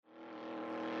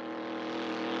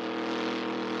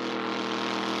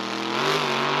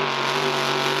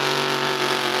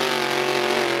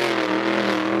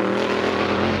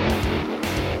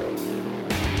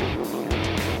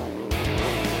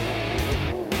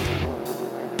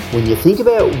When you think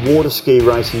about water ski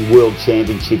racing world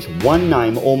championships, one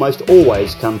name almost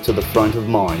always comes to the front of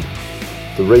mind.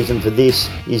 The reason for this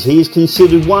is he is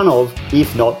considered one of,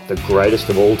 if not the greatest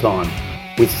of all time.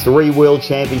 With 3 world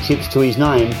championships to his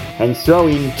name and throw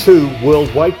in 2 world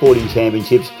wakeboarding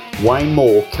championships, Wayne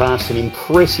Moore casts an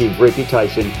impressive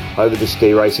reputation over the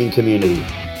ski racing community.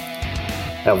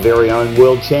 Our very own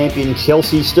world champion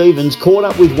Chelsea Stevens caught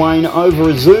up with Wayne over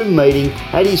a Zoom meeting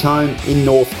at his home in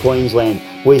North Queensland,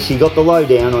 where she got the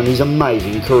lowdown on his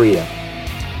amazing career.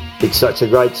 It's such a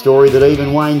great story that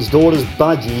even Wayne's daughter's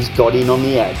budgies got in on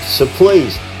the act, so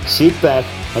please sit back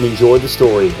and enjoy the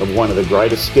story of one of the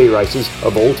greatest ski racers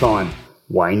of all time,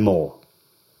 Wayne Moore.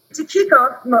 To kick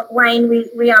off, Wayne,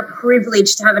 we are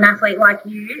privileged to have an athlete like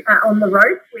you on the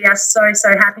rope. We are so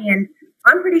happy, and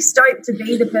I'm pretty stoked to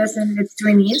be the person that's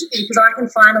doing the interview because I can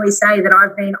finally say that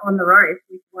I've been on the rope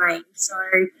with Wayne. So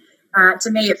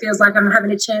to me, it feels like I'm having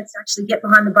a chance to actually get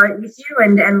behind the boat with you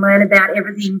and learn about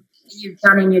everything that you've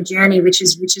done in your journey, which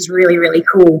is really, really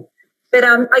cool. But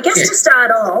I guess to start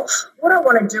off, what I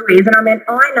want to do is, and I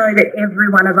know that every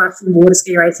one of us in water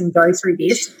ski racing go through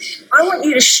this. I want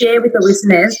you to share with the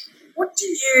listeners, what do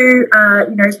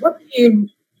you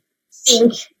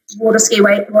think water ski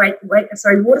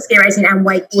racing and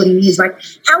wakeboarding is? Like,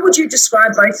 how would you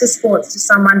describe both the sports to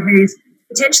someone who's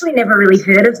potentially never really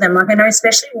heard of them? Like, I know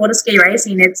especially water ski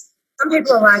racing, some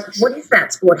people are like, what is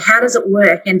that sport? How does it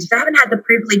work? And if they haven't had the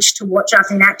privilege to watch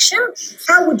us in action,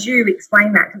 how would you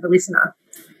explain that to the listener?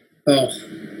 Oh,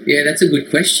 yeah, that's a good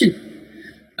question.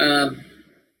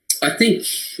 I think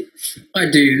I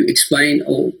do explain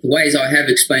all the ways I have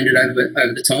explained it over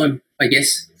the time, I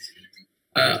guess.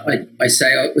 I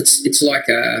say it's like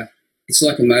a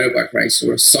motorbike race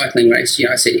or a cycling race. You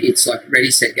know, I say it's like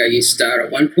ready, set, go. You start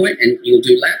at one point and you'll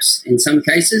do laps in some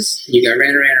cases. And you go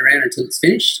round and round and round until it's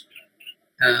finished.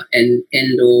 And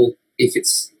or if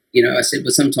it's, you know, I said, well,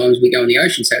 sometimes we go in the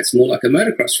ocean, so it's more like a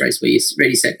motocross race where you're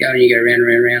ready, set, go, and you go round and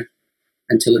round and round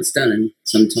until it's done. And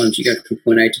sometimes you go from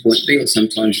point A to point B, or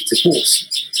sometimes it's a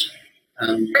course.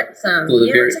 That's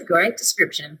a great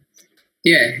description.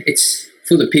 Yeah, it's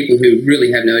for the people who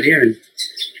really have no idea.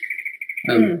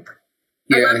 And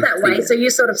I love that way. So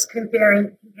you're sort of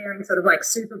comparing sort of like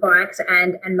super bikes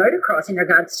and motocross in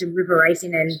regards to river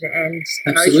racing and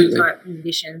ocean type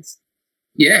conditions.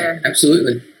 Yeah,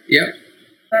 absolutely. Yep.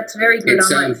 That's very good.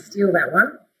 I might steal that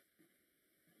one.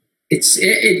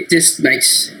 It just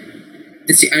makes,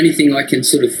 it's the only thing I can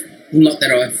sort of, not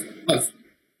that I've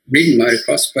ridden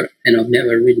motocross, and I've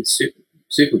never ridden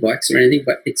super bikes or anything,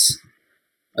 but it's,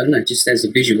 I don't know, just as a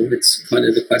visual, it's kind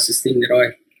of the closest thing that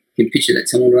I can picture that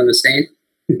someone will understand.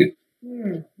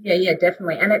 Yeah,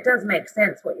 definitely. And it does make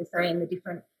sense what you're saying,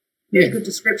 a good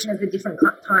description of the different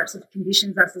types of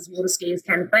conditions us as water skiers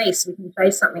can face. We can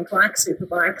face something like super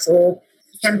bikes, or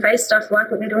we can face stuff like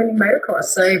what they're doing in motocross.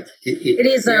 So it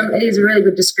is a really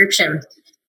good description.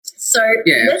 So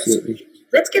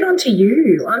let's get on to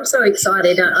you. I'm so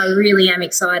excited. I really am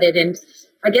excited. And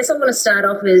I guess I want to start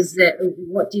off as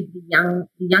what did the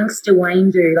youngster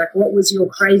Wayne do? Like, what was your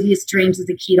craziest dreams as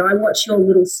a kid? I watched your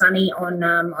little Sonny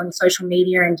on social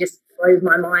media and just blows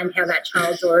my mind how that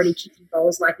child's already kicking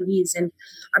goals like he is. And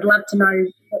I'd love to know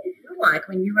what you were like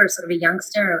when you were sort of a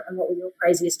youngster and what were your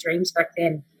craziest dreams back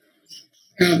then.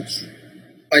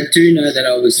 I do know that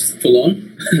I was full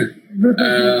on.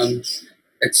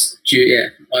 It's due, yeah.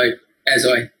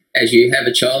 As you have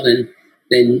a child and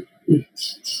then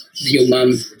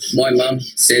my mum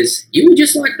says, you were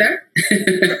just like that?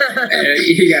 And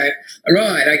you go, all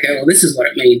right, okay, well, this is what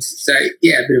it means. So,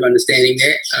 yeah, a bit of understanding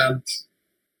there.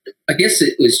 I guess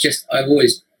it was just, I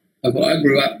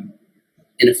grew up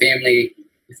in a family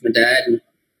with my dad, and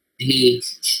he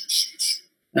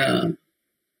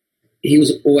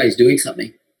was always doing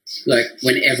something. Like,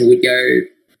 whenever we'd go,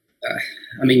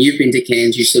 you've been to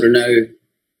Cairns, you sort of know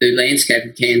the landscape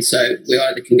of Cairns, so we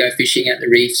either can go fishing at the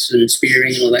reefs and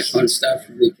spearing and all that kind of stuff,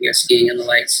 we can go skiing in the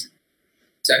lakes.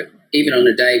 So even on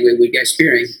a day where we'd go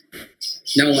spearing,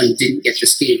 no one didn't get to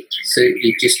ski. So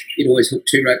you'd always hook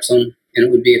 2 ropes on, and it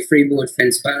would be a freeboard,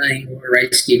 fence bowling, or a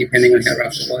race ski, depending on how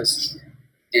rough it was.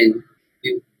 And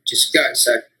it would just go.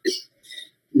 So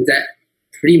that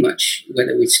pretty much,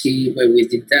 whether we skied, whether we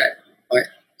did that,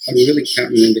 I really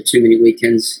can't remember too many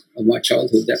weekends of my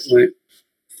childhood that weren't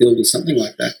filled with something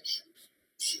like that.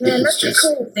 Yeah, and that's the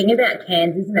cool thing about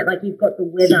Cairns, isn't it? Like, you've got the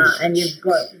weather and you've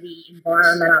got the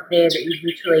environment up there that you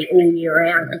literally all year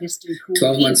round can just do cool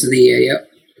 12 things. months of the year, yep.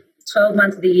 12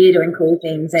 months of the year doing cool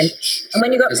things. And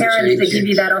when you've got parents that give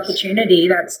you that opportunity,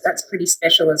 that's pretty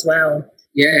special as well.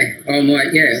 Yeah. Well,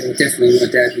 definitely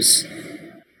my dad was,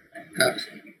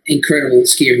 incredible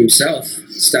skier himself.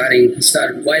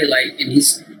 Started way late in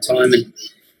his time, and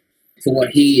for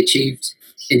what he achieved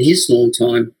in his long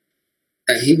time,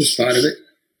 he was part of it.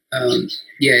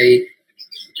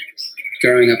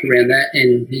 Growing up around that,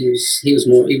 and he was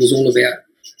all about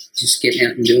just getting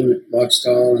out and doing it,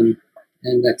 lifestyle, and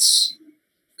that's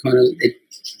kind of it,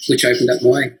 which opened up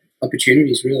my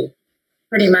opportunities, really.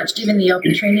 Pretty much given the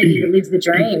opportunity to live the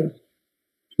dream.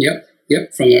 Yep,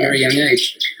 from a very young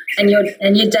age. And your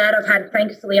dad,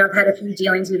 thankfully I've had a few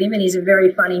dealings with him, and he's a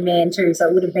very funny man too, so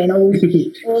it would have been all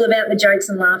about the jokes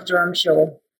and laughter, I'm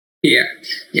sure. Yeah,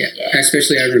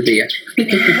 especially over a beer.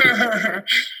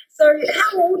 So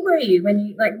how old were you when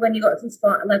you got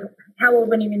inspired? Like, how old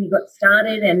when you got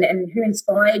started, and who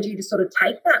inspired you to sort of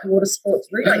take that water sports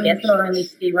route? I guess not only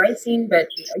ski racing, but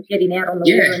getting out on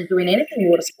the water and doing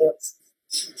anything water sports.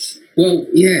 Well,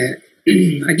 yeah,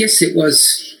 I guess it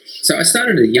was. So I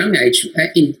started at a young age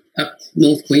up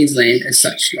North Queensland, as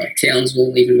such, like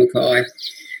Townsville, even Mackay.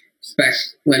 Back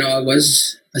when I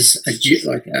was a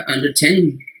under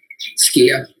 10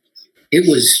 skier, it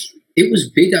was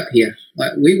big up here.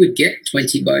 Like, we would get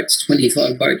 20 boats,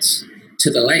 25 boats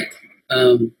to the lake,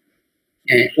 or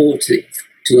to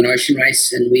an ocean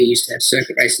race, and we used to have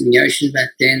circuit racing in the ocean back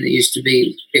then.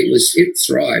 It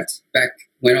thrived back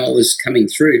when I was coming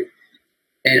through,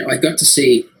 and I got to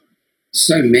see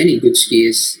so many good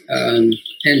skiers. And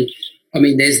I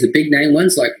mean, there's the big name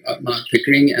ones like Mark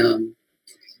Pickering,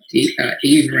 Eva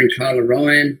and Carla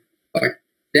Ryan. Like,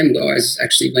 them guys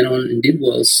actually went on and did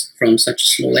worlds from such a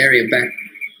small area back,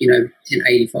 in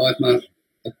 85. Mark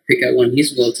Pico won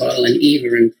his world title, and Eva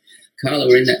and Carla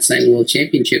were in that same world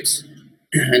championships.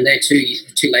 And they're two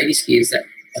lady skiers that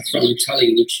are from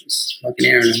Tully, which is like an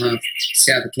hour and a half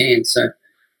south of Cairns. So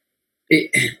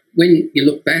when you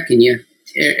look back and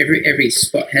every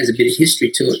spot has a bit of history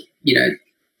to it,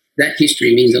 that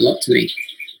history means a lot to me,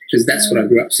 because that's what I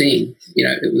grew up seeing.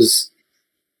 It was,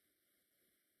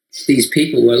 these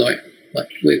people were like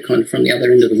we're kind of from the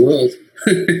other end of the world.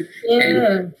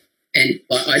 Yeah. and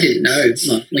I didn't know,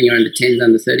 like, when you're under 10s,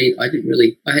 under 13, I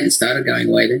hadn't started going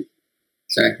away then.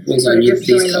 So also I knew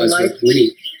these guys were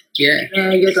winning. Yeah.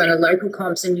 Yeah, you're going to local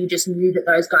comps, and you just knew that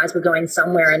those guys were going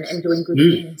somewhere and doing good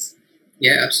things.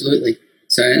 Yeah, absolutely.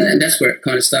 So, and that's where it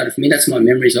kind of started for me. That's my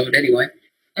memories of it anyway.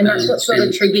 And that's what sort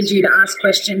of triggered you to ask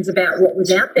questions about what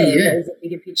was out there. What was the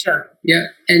bigger picture? Yeah,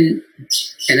 and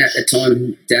at the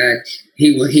time, Dad,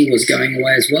 he was going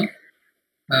away as well.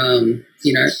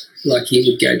 Like, he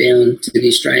would go down to the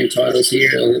Australian titles here,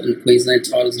 or the Queensland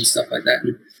titles and stuff like that.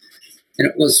 And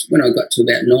it was when I got to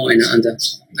about 9, under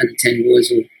 10 boys,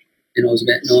 and I was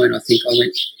about 9, I think I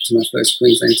went to my first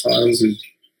Queensland titles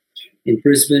in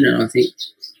Brisbane, and I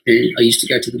used to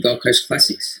go to the Gold Coast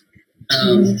Classics.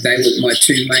 They were my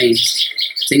two main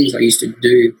things I used to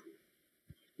do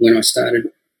when I started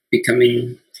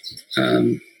becoming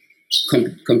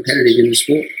competitive in the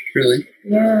sport, really.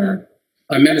 Yeah.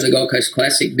 I remember the Gold Coast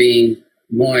Classic being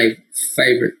my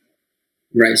favourite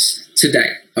race to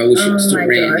date. I wish it still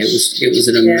ran. It was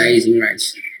an amazing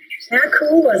race. How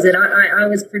cool was it? I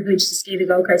was privileged to ski the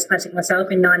Gold Coast Classic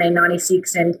myself in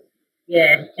 1996, and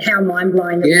how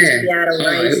mind-blowing it was to be able to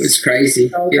race. It was crazy.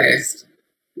 Gold Coast.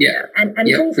 Yeah. And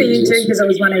cool for you too, because it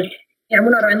was one of,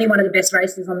 not only one of the best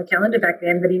races on the calendar back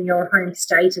then, but in your home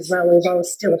state as well. Although it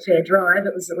was still a fair drive,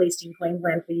 it was at least in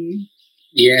Queensland for you.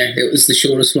 Yeah, it was the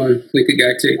shortest one we could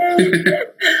go to.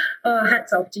 Oh,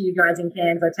 hats off to you guys in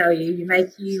Cairns, I tell you. You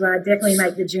definitely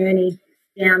make the journey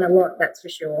down a lot, that's for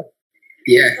sure.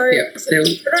 Yeah, So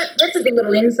that's a good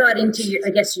little insight into, your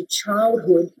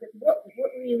childhood. But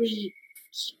what really,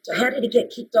 how did it get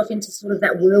kicked off into sort of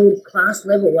that world-class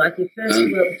level, like your first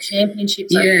world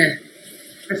championships?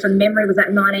 From memory, was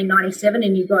that 1997,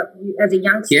 and you as a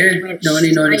youngster, you went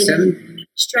 1997.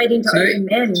 Straight into open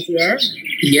men's, yeah?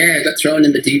 Yeah, I got thrown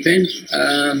in the deep end.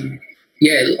 I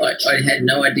had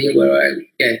no idea where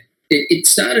it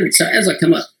started. So as I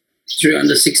come up through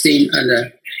under 16,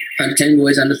 under 10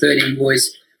 boys, under 13 boys,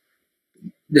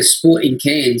 the sport in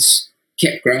Cairns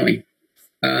kept growing.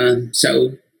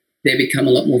 So there become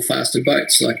a lot more faster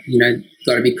boats. Like,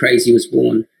 Gotta Be Crazy was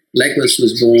born. Legless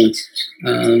was born.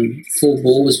 Full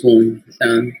Bore was born.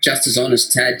 Just As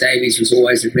Honest, Tad Davies was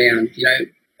always around.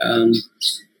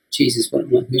 Jesus, who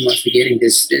am I forgetting?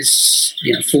 There's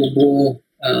Full Bore.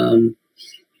 And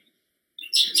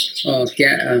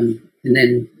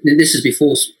then this is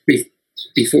before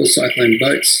Cyclone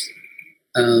Boats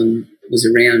was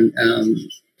around.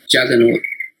 Juggernaut,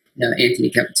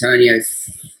 Anthony Capitanio,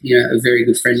 a very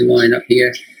good friend of mine up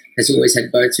here, has always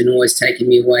had boats and always taken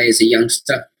me away as a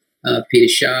youngster. Peter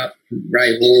Sharp,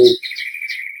 Ray Hall.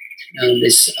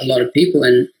 There's a lot of people,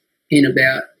 and in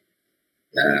about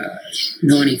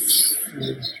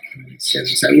 97, so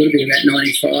it would have been about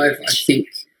 95, I think.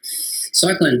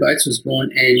 Cyclone Boats was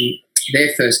born, and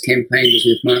their first campaign was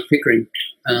with Mark Pickering,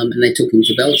 and they took him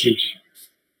to Belgium.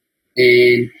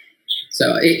 And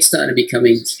so it started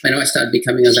becoming, and I started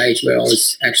becoming of age where I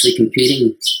was actually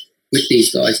competing with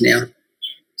these guys now.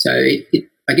 So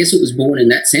I guess it was born in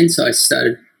that sense. I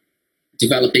started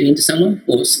developing into someone,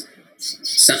 or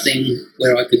something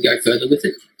where I could go further with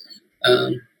it.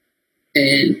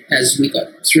 And as we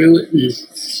got through it and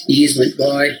years went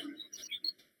by,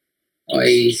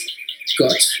 I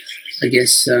got, I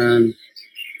guess,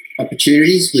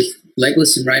 opportunities with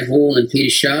Legless and Ray Hall and Peter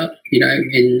Sharp,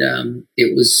 and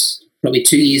it was probably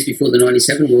 2 years before the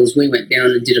 97 Worlds. We went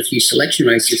down and did a few selection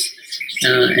races,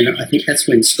 and I think that's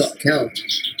when Scott Kell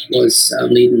was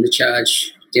leading the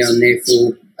charge down there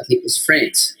for, I think it was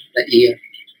France that year.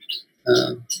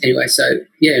 Anyway, so,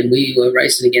 yeah, and we were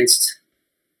racing against,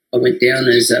 I went down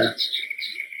as a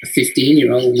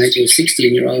 15-year-old, maybe a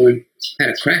 16-year-old, and had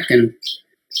a crack, and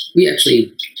we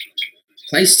actually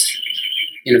placed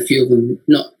in a few of them,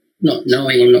 not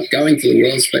knowing or not going for the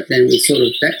Worlds, but then we sort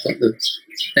of, that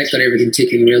got everything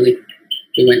ticking, really.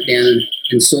 We went down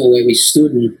and saw where we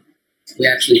stood, and we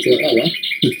actually thought, oh, well,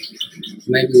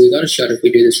 maybe we got a shot if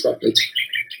we do this properly.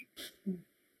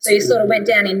 So you sort of went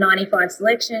down in 95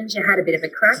 selections, you had a bit of a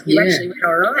crack, you actually went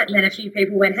all right, and then a few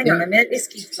people went, hang on a minute, this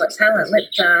kid's got talent,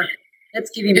 let's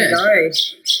give him a go.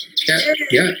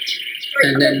 Yeah.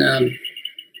 And then,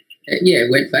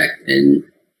 went back, and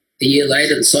a year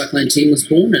later the Cyclone team was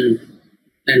born, and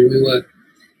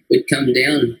we'd come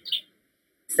down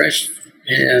fresh,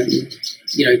 in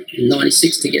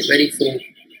 96 to get ready for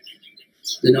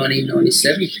the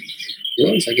 1997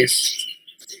 Worlds, I guess.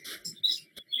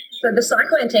 So the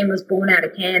Cyclone team was born out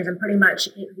of Cairns, and pretty much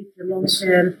with the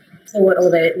long-term thought, or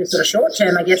the sort of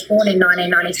short-term, I guess, born in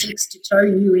 1996 to tow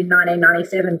you in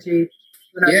 1997 to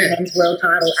an Open Men's World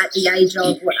title at the age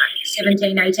of,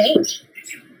 17, 18?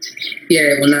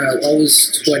 Yeah, well, no, I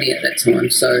was 20 at that time,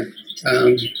 so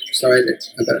sorry that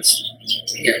I got,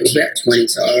 it was about 20,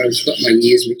 so I always got my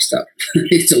years mixed up.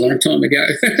 It's a long time ago.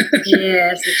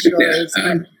 Yes, it sure is.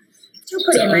 Still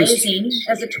pretty amazing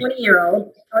as a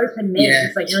 20-year-old. Open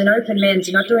men's, like you're in open men's,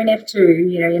 you're not doing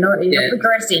F2, you're not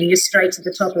progressing, you're straight to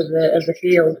the top of the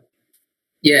field.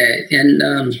 Yeah, and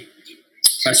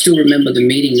I still remember the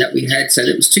meeting that we had. So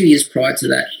it was 2 years prior to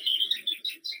that,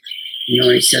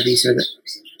 97. So that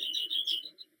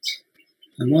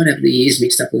I might have the years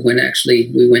mixed up of when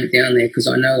actually we went down there, because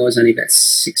I know I was only about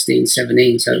 16,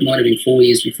 17, so it might have been 4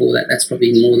 years before that. That's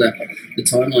probably more the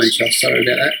timeline, Josh. Sorry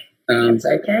about that. That's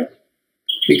okay.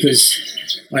 Because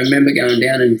I remember going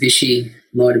down, and Vichy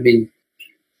might have been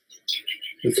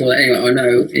before that. Anyway,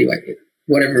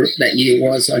 whatever that year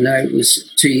was, I know it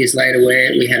was 2 years later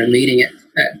where we had a meeting at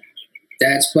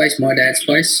Dad's place, my dad's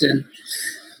place, and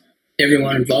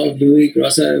everyone involved, Louis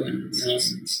Grosso and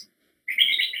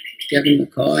Gavin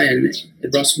Mackay and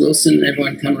Ross Wilson,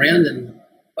 everyone come around, and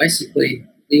basically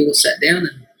we all sat down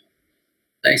and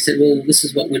they said, well, this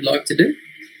is what we'd like to do.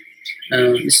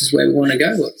 This is where we want to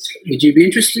go. Would you be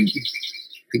interested?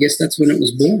 I guess that's when it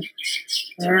was born.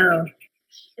 Wow.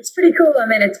 It's pretty cool. I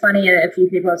mean, it's funny, a few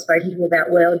people I've spoken to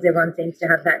about Worlds, everyone seems to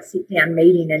have that sit-down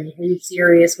meeting and who's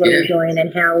serious, what are we doing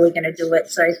and how are we going to do it.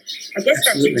 So I guess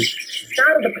that's the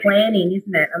start of the planning,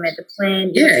 isn't it? I mean, the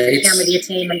plan, you sit down with your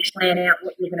team and plan out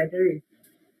what you're going to do.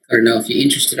 I don't know if you're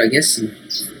interested, I guess. And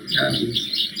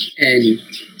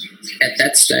at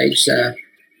that stage,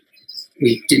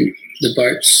 we didn't, the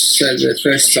boats, so the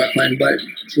first Cyclone boat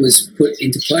was put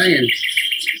into play, and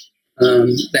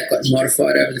that got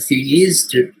modified over the few years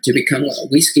to become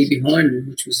what we ski behind,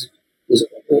 which was an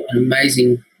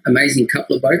amazing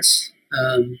couple of boats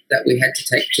that we had to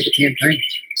take to the campaign.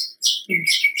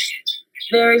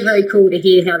 Very, very cool to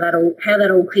hear how that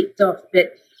all kicked off.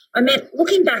 But I mean,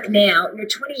 looking back now, you're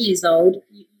 20 years old.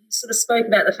 You sort of spoke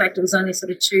about the fact it was only sort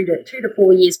of 2 to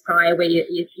 4 years prior where you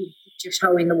just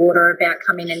toe in the water about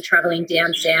coming and travelling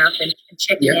down south and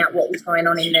checking out what was going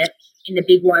on in the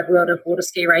big wide world of water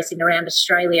ski racing around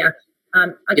Australia.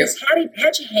 I guess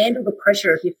how'd you handle the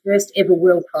pressure of your first ever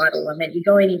world title? I mean, you're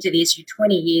going into this, you're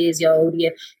 20 years old,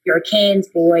 you're a Cairns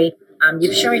boy,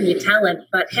 you've shown your talent,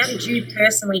 but how did you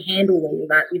personally handle all of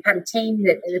that? You've had a team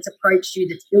that's approached you,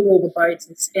 that's built all the boats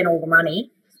and spent all the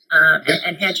money,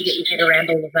 and how'd you get your head around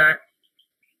all of that?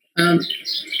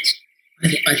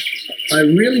 I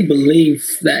really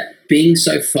believe that being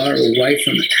so far away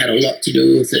from it had a lot to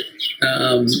do with it.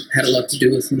 Had a lot to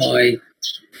do with my,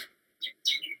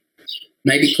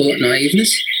 maybe call it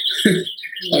naiveness,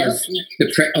 of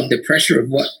the pressure of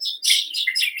what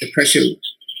the pressure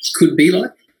could be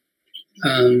like.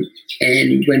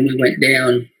 And when we went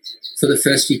down for the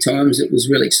first few times, it was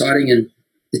really exciting, and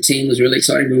the team was really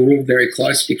exciting. We were all very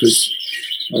close because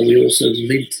we all sort of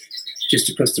lived just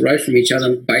across the road from each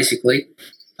other, basically.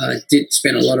 Did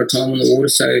spend a lot of time on the water,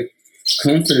 so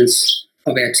confidence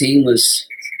of our team was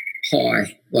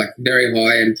high, like very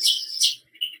high, and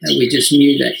we just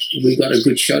knew that we got a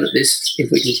good shot at this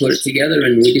if we could put it together.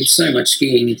 And we did so much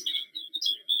skiing,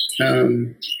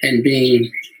 and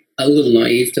being a little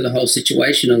naive to the whole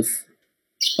situation of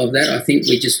that, I think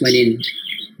we just went in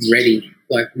ready,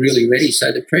 like really ready.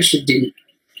 So the pressure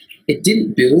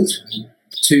didn't build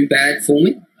too bad for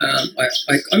me.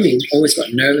 I mean, always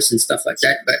got nervous and stuff like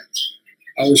that, but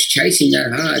I was chasing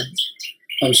that hard.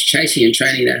 I was chasing and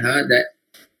training that hard that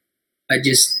I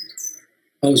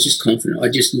was just confident. I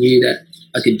just knew that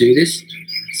I could do this.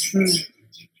 So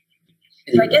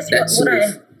I guess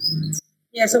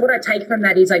so what I take from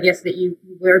that is, I guess, that you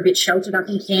were a bit sheltered up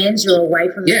in Cairns. You're away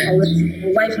from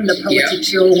the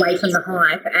politics, you're away from the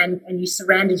hype, and you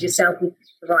surrounded yourself with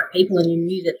the right people, and you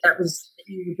knew that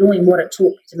you were doing what it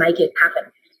took to make it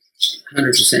happen.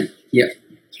 100%. Yeah,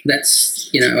 that's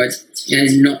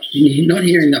and not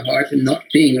hearing the hype and not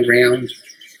being around,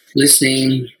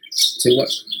 listening to what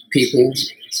people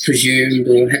presumed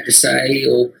or had to say,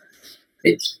 or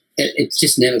it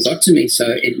just never got to me.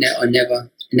 So I never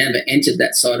entered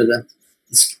that side of the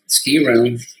ski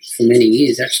realm for many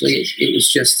years. Actually, it was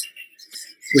just,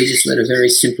 we just led a very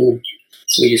simple,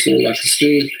 we just all like to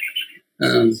ski.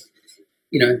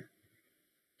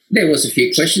 There was a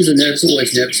few questions, and I was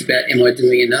always nervous about, am I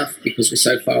doing enough, because we're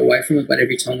so far away from it. But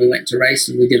every time we went to race,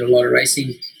 and we did a lot of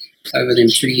racing over them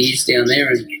 2 years down there,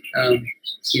 and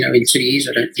in 2 years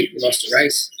I don't think we lost a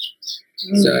race.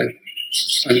 So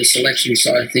on the selection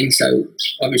side of things, so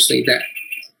obviously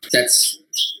that's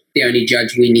the only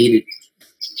judge we needed,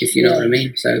 if you know what I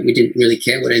mean. So we didn't really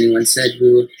care what anyone said. We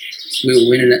were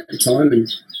winning at the time, and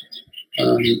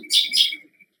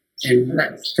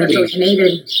that's all you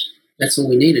needed. That's all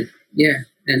we needed, yeah.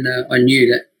 And I knew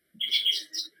that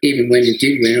even when we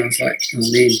did win, I was like, oh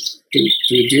man, did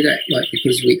we do that like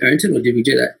because we earned it, or did we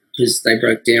do that because they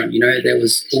broke down? There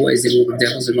was always the little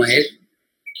devils in my head.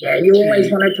 Yeah, you always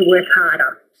wanted to work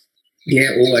harder.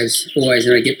 Yeah, always.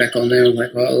 And I get back on there, I'm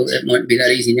like, oh, it might be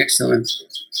that easy next time,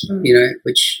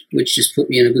 which just put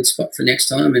me in a good spot for next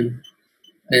time. And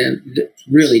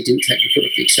really didn't take my foot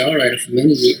off the accelerator for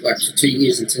many years, like for 2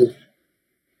 years, until,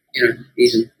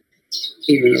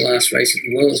 even the last race at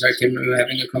the Worlds. I can remember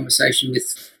having a conversation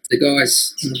with the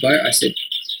guys on the boat. I said,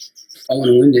 I want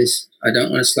to win this. I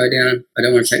don't want to slow down. I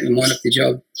don't want to take my mind off the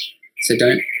job. So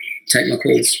don't take my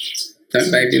calls.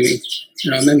 Don't baby me.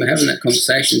 And I remember having that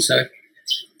conversation. So,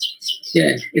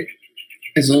 yeah,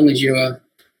 as long as you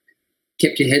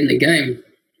kept your head in the game,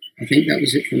 I think that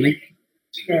was it for me.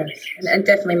 Yeah, and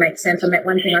definitely makes sense.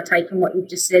 One thing I take from what you've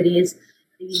just said is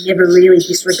you never really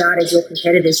disregarded your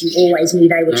competitors. You always knew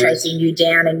they were chasing you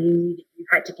down, and you knew that you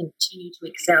had to continue to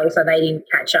excel so they didn't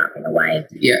catch up in a way.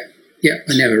 Yeah, I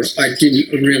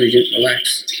really didn't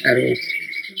relax at all.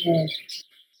 Yeah.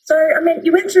 So,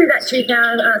 you went through that the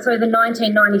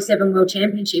 1997 World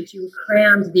Championships. You were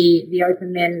crowned the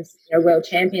Open Men's World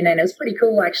Champion, and it was pretty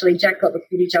cool, actually. Jack got the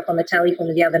footage up on the telly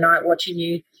from the other night watching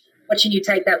you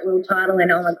take that world title,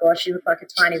 and oh my gosh, you look like a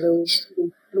tiny little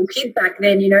kid back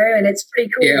then, and it's pretty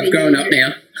cool. Yeah, I've grown up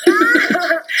now.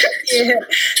 Yeah,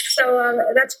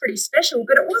 so that's pretty special.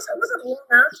 But it wasn't long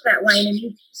after that, Wayne, and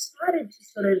you started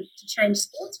to change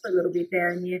sports for a little bit there,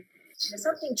 and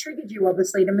something triggered you,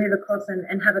 obviously, to move across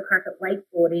and have a crack at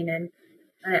wakeboarding, and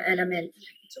you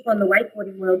took on the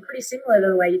wakeboarding world pretty similar to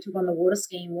the way you took on the water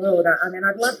skiing world.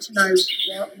 I'd love to know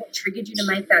what triggered you to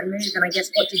make that move, and I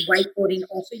guess what did wakeboarding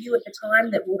offer you at the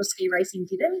time that water ski racing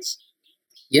didn't?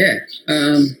 Yeah,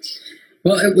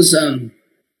 well, it was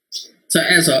so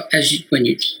when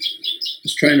you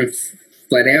was training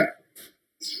flat out,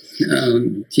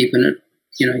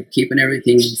 keeping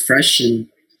everything fresh and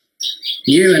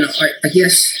new, and I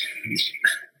guess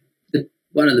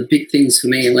one of the big things for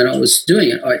me when I was doing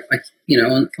it,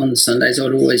 on the Sundays I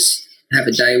would always have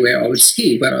a day where I would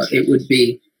ski, but it would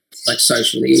be like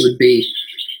socially. It would be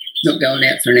not going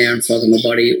out for an hour and flogging my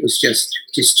body. It was just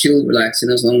chill, relax,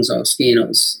 and as long as I was skiing,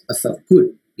 I felt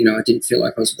good. I didn't feel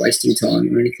like I was wasting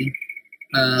time or anything.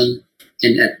 And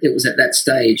it was at that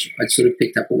stage I'd sort of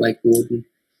picked up a wakeboard and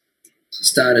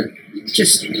started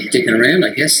just dicking around,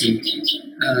 I guess, and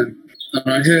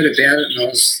I heard about it,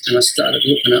 and I started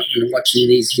looking up and watching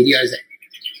these videos that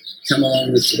come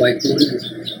along with the wakeboarding.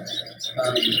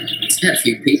 Had a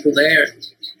few people there.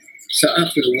 So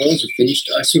after the Worlds were finished,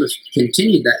 I sort of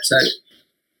continued that. So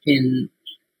in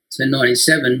So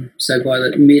 97. So by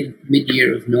the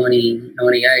mid-year of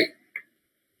 1998,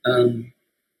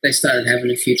 they started having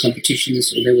a few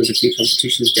competitions, or there was a few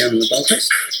competitions down on the Gold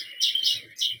Coast.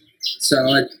 So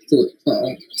I thought,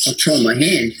 well, I'll try my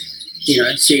hand,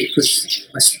 see, because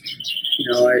I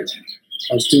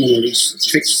was doing all these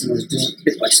tricks and I was doing a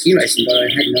bit like ski racing, but I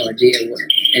had no idea what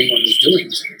anyone was doing.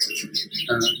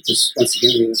 Because once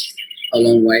again, we were a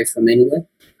long way from anywhere.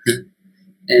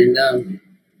 And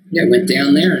went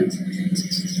down there and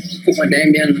put my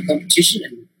name down in the competition,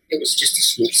 and it was just a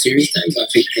small series day. I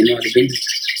think there might have been,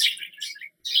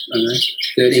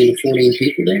 13 or 14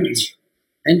 people there, and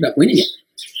ended up winning it.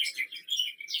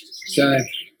 So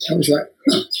I was like,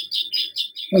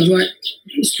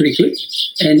 it was pretty good.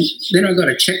 And then I got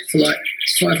a check for like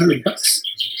 $500.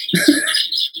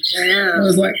 Wow. I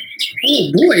was like,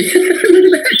 oh boy,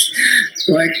 look at that.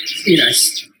 Like,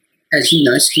 as you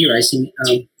know, ski racing,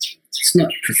 it's not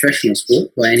a professional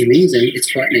sport by any means, and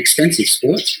it's quite an expensive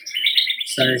sport.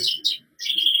 So,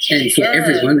 and for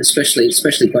everyone, especially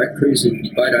boat crews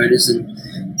and boat owners, and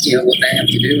what they have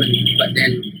to do, but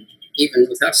then even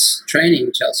with us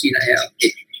training, Chelsea, how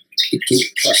it can be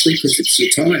costly because it's your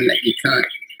time that you can't.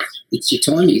 It's your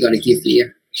time you got to give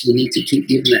here. You need to keep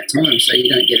giving that time, so you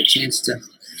don't get a chance to.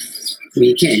 Well,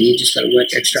 you can. You just got to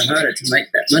work extra harder to make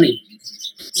that money.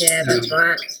 Yeah, that's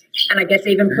right. And I guess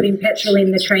even putting petrol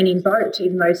in the training boat,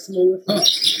 even those small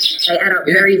things, they add up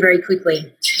very, very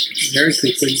quickly. Very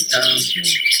quickly.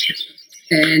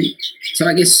 And so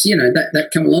I guess, that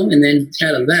come along, and then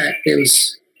out of that, there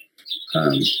was,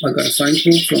 I got a phone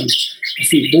call from a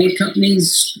few board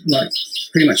companies, like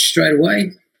pretty much straight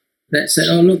away, that said,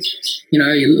 oh, look,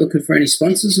 you're looking for any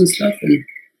sponsors and stuff. And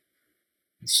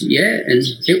and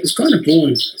it was kind of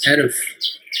born out of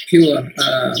pure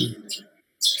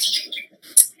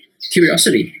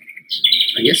curiosity,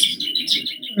 I guess,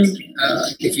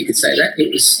 if you could say that.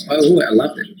 I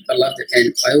loved it,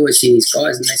 and I always see these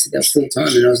guys, and they said they're full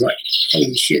time, and I was like,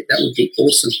 holy shit, that would be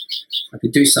awesome. I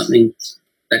could do something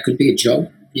that could be a job.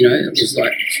 It was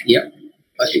like, yep,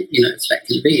 if that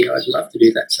can be, I'd love to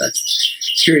do that. So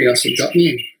curiosity got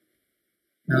me,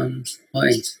 and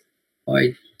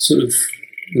I sort of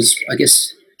was, I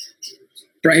guess,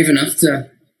 brave enough to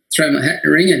throw my hat in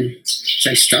the ring and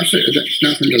say, stuff it, I've got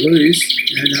nothing to lose.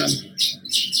 And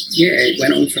it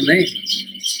went on from there.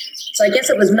 So I guess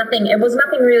it was nothing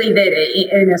really that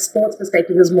in a sports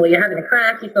perspective. It was more you're having a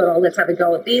crack, you thought, oh, let's have a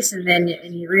go at this, and then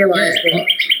you realised that.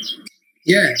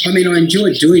 I mean, I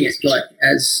enjoyed doing it like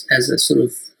as a sort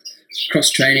of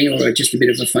cross-training or just a bit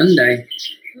of a fun day.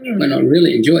 When I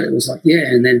really enjoyed it, it was like,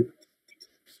 and then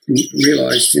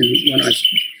realised, and when I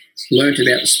learnt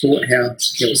about the sport, how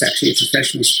it was actually a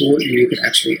professional sport and you could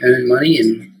actually earn money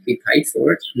and be paid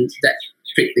for it, and that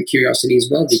pricked the curiosity as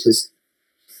well, because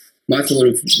my thought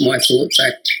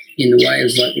back in the way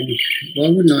was like, well,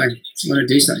 why wouldn't I want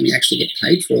to do something and actually get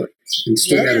paid for it and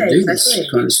still able to do this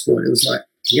kind of sport? It was like,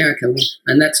 okay, well,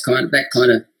 and that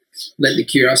kind of led the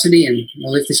curiosity, and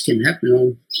well, if this can happen,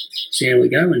 I'll see how we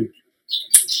go, and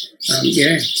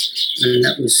and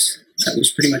that was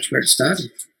pretty much where it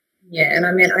started. Yeah, and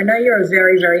I mean, I know you're a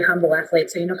very, very humble athlete,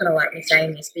 so you're not going to like me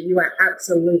saying this, but you are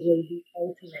absolutely the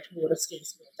ultimate water ski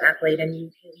sports athlete, and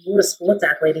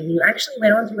you actually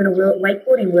went on to win a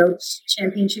wakeboarding world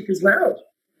championship as well.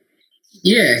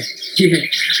 It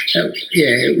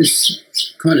was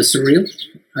kind of surreal,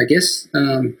 I guess.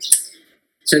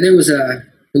 So there was the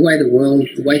way the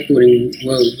wakeboarding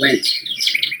world went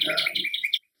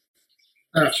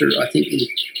after, I think, in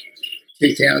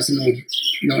 2000 or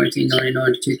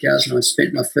 1999 to 2000, I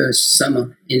spent my first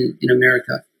summer in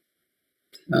America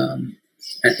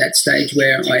at that stage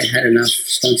where I had enough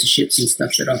sponsorships and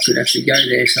stuff that I could actually go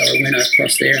there. So I went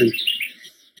across there and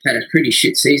had a pretty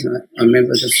shit season. I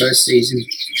remember the first season.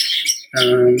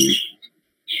 And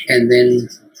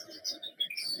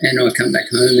I come back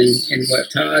home and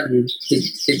worked hard and did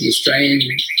the Australian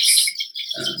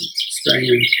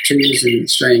tours and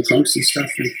Australian comps and stuff,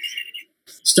 and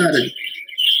started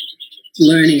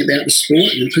learning about the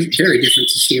sport, and very different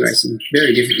to ski racing,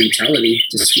 very different mentality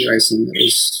to ski racing. It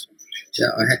was,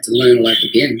 I had to learn all that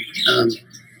again. I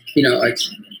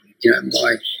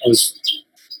was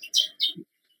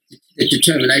the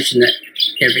determination that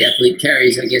every athlete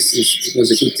carries, I guess, was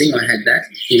a good thing. I had that,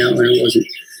 and it wasn't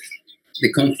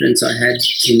the confidence I had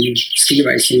in ski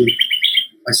racing.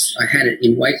 I had it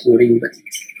in wakeboarding, but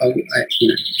I had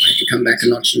to come back a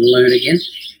notch and learn again.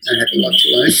 I had a lot to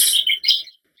learn.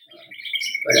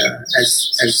 But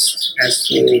as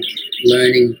for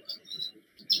learning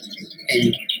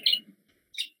and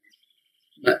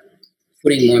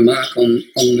putting my mark on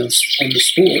the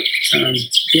sport.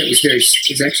 Yeah, it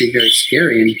was actually very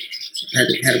scary, and had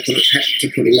to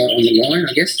put a lot on the line,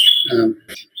 I guess.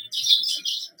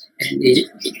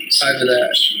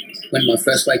 When my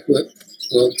first wakeboard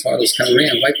world titles come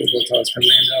around, I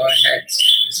had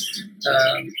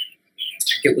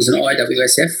it was an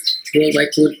IWSF World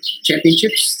Wakeboard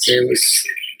Championships. There was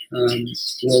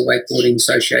World Wakeboarding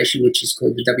Association, which is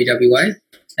called the WWA,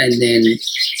 and then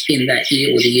in that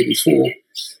year or the year before,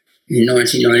 in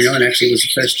 1999, actually was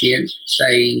the first year,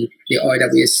 the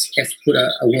IWSF put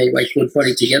a World Wakeboard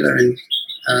body together and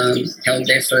held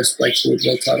their first wakeboard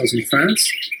world titles in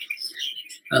France,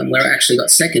 where I actually got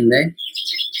second there.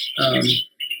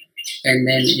 And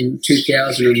then in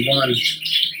 2001,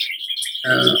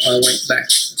 I went back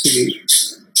to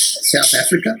South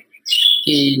Africa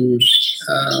in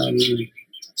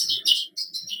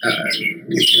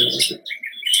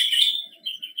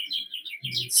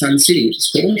Sun City,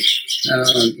 it's called,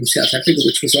 in South Africa,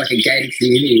 which was like a gated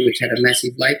community which had a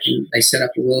massive lake, and they set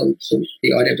up the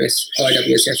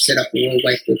IWSF set up a world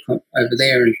wakeboard comp over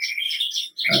there, and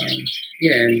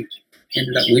and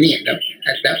ended up winning it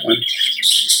at that one.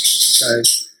 So,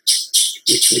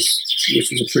 which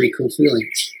was a pretty cool feeling.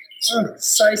 Oh,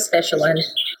 so special. And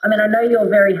I mean, I know you're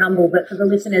very humble, but for the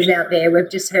listeners out there, we've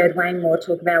just heard Wayne Moore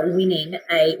talk about winning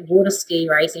a water ski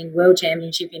racing world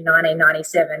championship in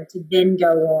 1997 to then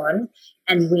go on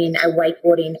and win a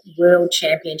wakeboarding world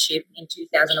championship in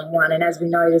 2001. And as we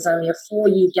know, there's only a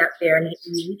 4-year gap there, and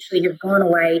you literally have gone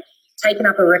away, taken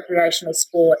up a recreational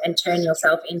sport and turned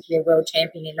yourself into a world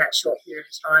champion in that short period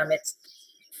of time. It's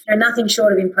nothing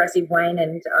short of impressive, Wayne,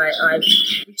 and I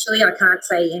can't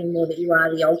say anymore that you are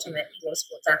the ultimate water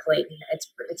sports athlete, and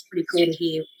it's pretty cool to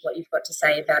hear what you've got to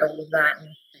say about all of that.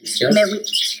 And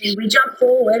we jump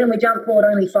forward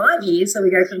only 5 years, so we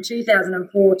go from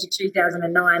 2004 to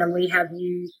 2009, and we have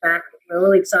you back. We're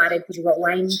all excited because we've got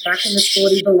Wayne back in the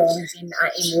sport he belongs in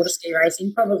water ski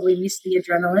racing. Probably missed the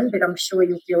adrenaline, but I'm sure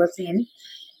you'll fill us in.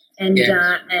 And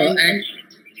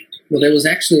well, there was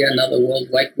actually another World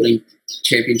Wakeboarding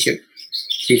Championship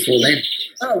before then.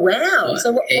 Oh, wow.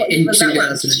 So what was that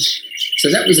one? So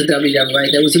that was a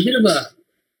WWA. There was a bit of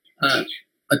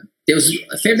there was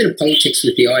a fair bit of politics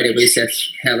with the IWSF,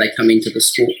 how they come into the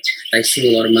sport. They threw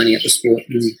a lot of money at the sport,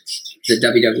 and the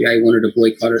WWA wanted to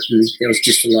boycott it, and there was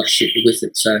just a lot of shit with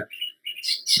it. So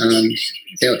in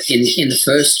their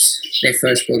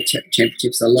first World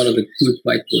Championships, a lot of the good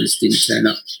wakeboarders didn't turn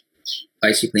up,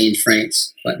 basically in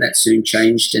France, but that soon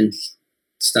changed and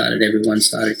everyone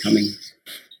started coming,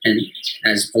 and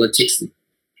as politics,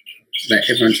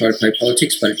 everyone tried to play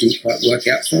politics, but it didn't quite work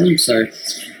out for them. So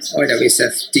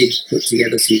IWSF did put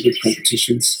together some good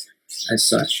competitions as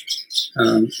such,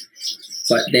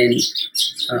 but then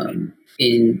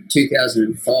in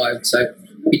 2005, so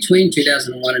between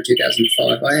 2001 and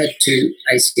 2005, I had 2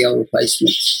 ACL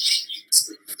replacement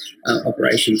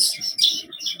operations.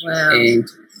 Wow. And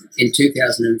in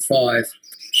 2005,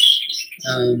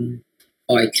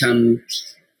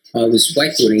 I was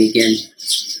wakeboarding again,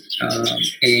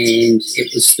 and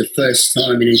it was the first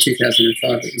time, and in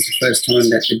 2005 it was the first time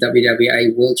that the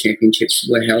WWA World Championships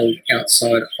were held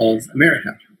outside of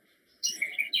America,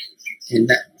 and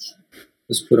that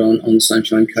was put on the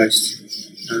Sunshine Coast.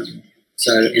 And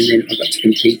then I got to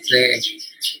compete there,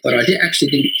 but I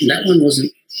that one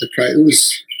wasn't the pro.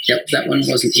 That one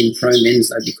wasn't in pro men's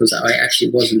though, because I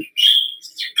actually wasn't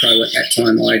pro at that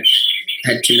time. I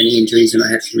had too many injuries and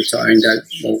I had to retire and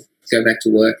go back to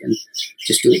work and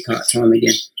just do it part-time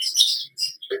again.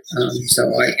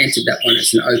 So I entered that one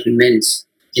as in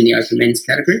the open men's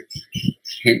category.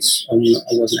 Hence, I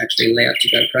wasn't actually allowed to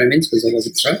go pro men's because I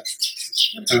wasn't pro.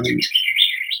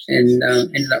 And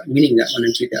ended up winning that one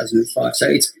in 2005. So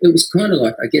it was kind of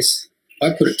like, I guess,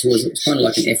 I put it towards, it was kind of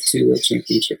like an F2 World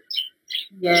Championship.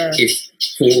 Yeah.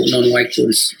 For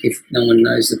non-wakeboarders, if no one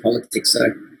knows the politics. So,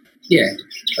 yeah.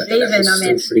 But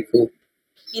that was pretty cool.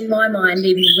 In my mind,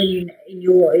 even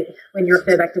when you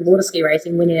refer back to water ski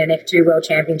racing, winning an F2 World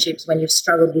Championships when you've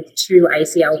struggled with 2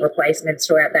 ACL replacements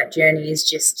throughout that journey is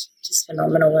just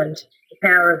phenomenal. And the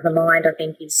power of the mind, I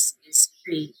think, is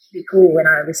pretty cool when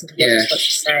I listen to what you're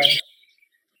saying.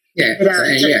 Yeah,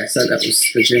 so that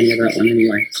was the journey of that one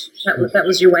anyway. That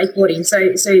was your wakeboarding. So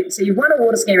you've won a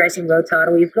water ski racing world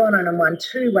title. You've gone on and won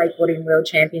 2 wakeboarding world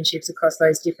championships across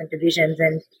those different divisions,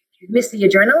 and you've missed the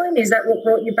adrenaline. Is that what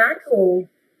brought you back, or?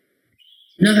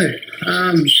 No.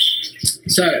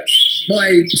 So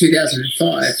by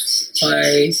 2005,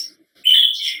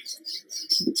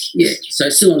 so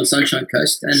still on the Sunshine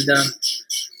Coast, and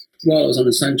while I was on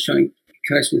the Sunshine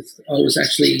Coast, I was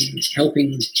actually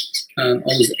helping I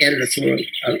was the editor for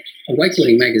a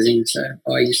wakeboarding magazine, so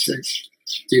I used to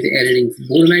do the editing for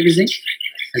Border magazine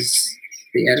as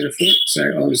the editor for it. So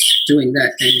I was doing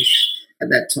that, and at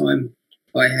that time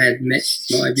I had met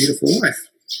my beautiful wife.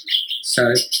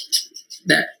 So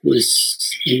that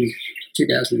was in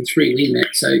 2003 we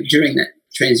met. So during that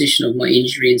transition of my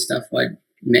injury and stuff, I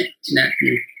met Nat,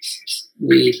 and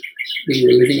we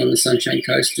were living on the Sunshine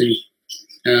Coast,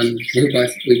 and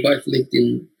we both lived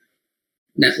in.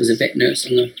 Nat was a vet nurse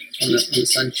on the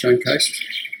Sunshine Coast,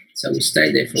 so we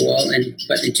stayed there for a while.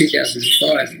 But in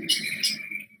 2005,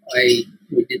 we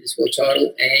did this world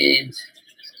title, and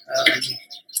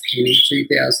in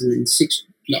 2006,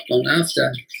 not long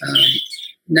after,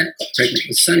 Nat got pregnant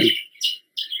with Sunny.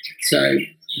 So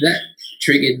that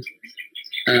triggered,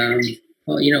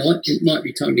 well, you know what, it might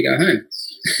be time to go home.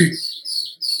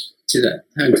 to the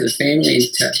family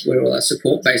and to where all our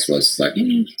support base was. It's like,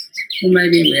 well,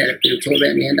 maybe we had a bit of talk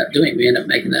about it, we ended up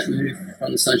making that move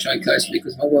from the Sunshine Coast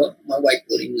because my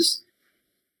wakeboarding was,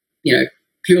 you know,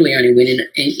 purely only winning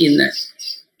in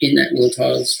that world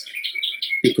titles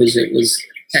because it was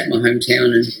at my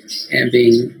hometown, and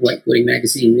being Wakeboarding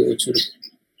magazine, we were sort of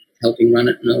helping run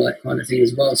it and all that kind of thing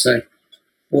as well. So I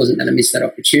wasn't going to miss that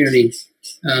opportunity.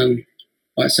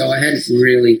 So I hadn't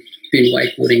really been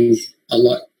wakeboarding a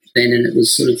lot then, and it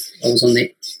was sort of, I was on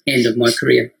the end of my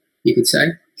career, you could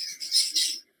say.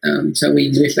 So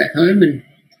we moved back home and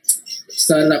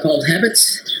started up old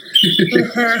habits.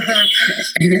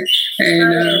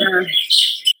 and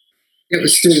it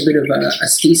was still a bit of a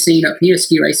ski scene up here, a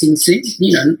ski racing scene,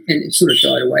 you know, and it sort of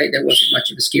died away. There wasn't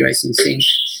much of a ski racing scene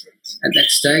at that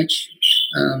stage.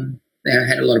 They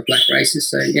had a lot of black races,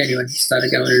 so anyway,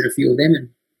 started going to a few of them, and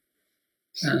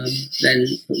then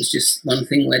it was just one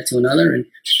thing led to another. And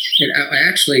I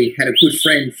actually had a good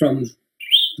friend from,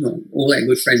 well, all our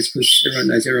good friends, because everyone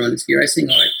knows everyone in ski racing.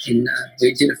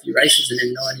 We did a few races, and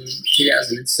in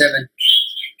 2007,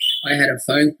 I had a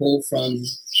phone call from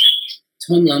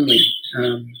Tom Lumley,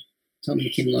 Tom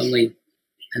and Kim Lumley,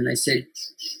 and they said,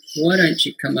 why don't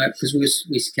you come over, because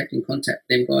we kept in contact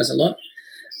with them guys a lot,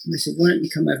 and they said, why don't you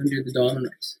come over and do the diamond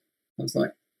race? I was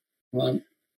like, well,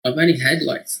 I've only had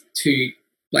like 2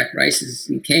 black races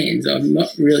in Cairns, I'm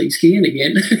not really skiing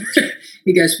again.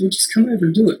 He goes, well, just come over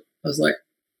and do it. I was like,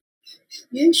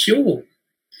 yeah, sure.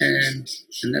 And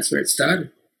that's where it started.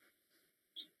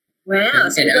 Wow.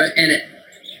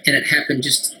 And it happened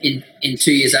just in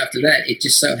 2 years after that. It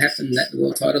just so happened that the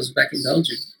world titles were back in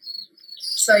Belgium.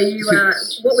 So you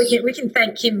we can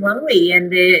thank Kim Lumley and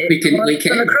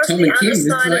from across Tom the and other Kim,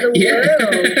 side of the world.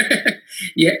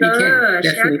 Yeah, Gosh,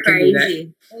 you can. how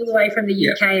crazy! All the way from the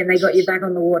UK, and they got you back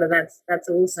on the water. That's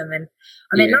awesome. And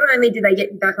I mean, not only did they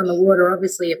get you back on the water,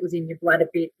 obviously it was in your blood a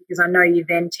bit, because I know you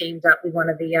then teamed up with one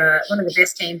of the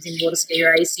best teams in water ski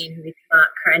racing with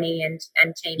Mark Cranny and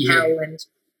Team Hell, and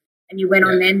you went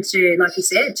on then to, like you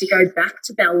said, to go back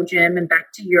to Belgium and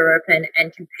back to Europe and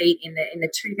compete in the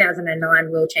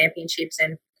 2009 World Championships.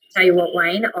 And tell you what,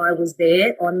 Wayne, I was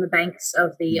there on the banks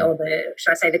of the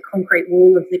concrete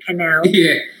wall of the canal.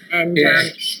 And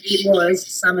it was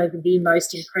some of the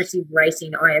most impressive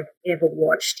racing I have ever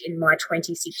watched in my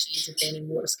 26 years of being in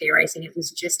water ski racing. It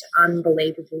was just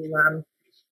unbelievable.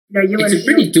 It's a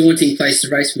pretty daunting place to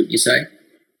race, wouldn't you say?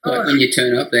 When you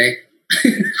turn up there.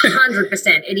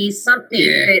 100%. It is something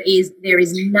that there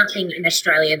is nothing in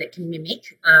Australia that can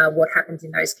mimic what happens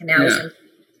in those canals.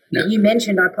 No. You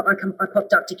mentioned I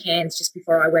popped up to Cairns just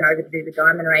before I went over to do the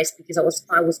diamond race, because I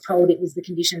was told it was the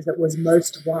conditions that was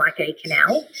most like a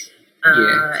canal.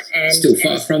 And still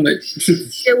far from it.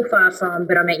 Still far from,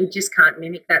 but I mean, you just can't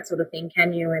mimic that sort of thing,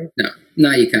 can you? And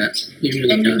no, you can't. You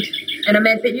really can't. And I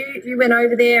meant, but you went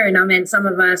over there, and I meant some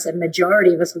of us, a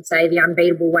majority of us would say, the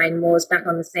unbeatable Wayne Moore's back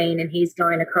on the scene, and he's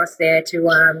going across there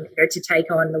to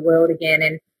take on the world again.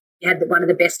 And you had one of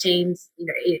the best teams,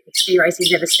 ski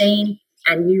racing's ever seen,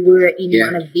 and you were in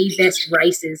one of the best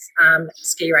races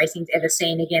ski racing's ever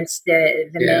seen against the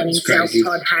man himself,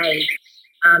 Todd Hay.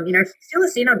 Fill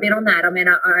us in a bit on that. I mean,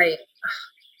 I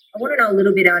want to know a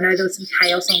little bit. I know there was some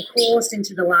chaos on course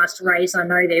into the last race. I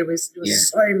know there was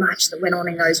so much that went on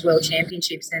in those World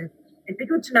Championships, and it'd be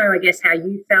good to know, I guess, how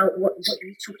you felt, what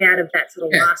you took out of that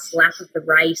sort of last lap of the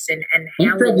race, and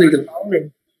how it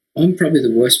unfolded. I'm probably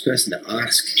the worst person to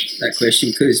ask that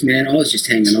question, because, man, I was just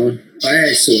hanging on.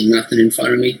 I saw nothing in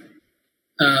front of me.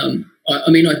 I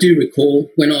do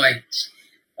recall when I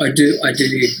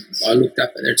looked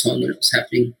up at the time when it was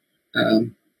happening. All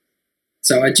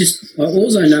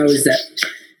I know is that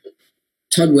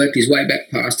Todd worked his way back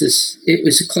past us. It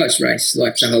was a close race,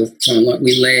 like the whole time. Like,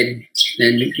 we led,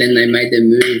 then they made their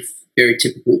move, very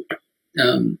typical.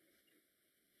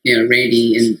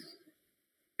 Randy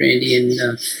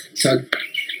and Todd,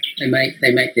 they make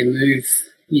their move.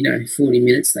 40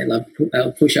 minutes.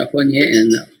 They'll push up on you,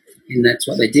 and that's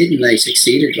what they did, and they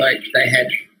succeeded. Like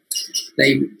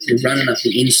they were running up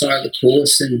the inside of the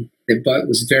course, and their boat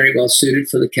was very well suited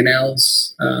for the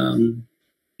canals,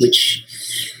 which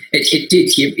it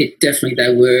did give. It definitely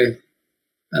they were,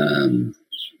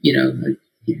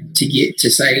 to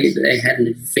say that they had an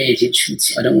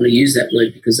advantage. I don't want to use that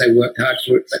word because they worked hard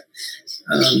for it, but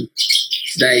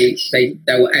they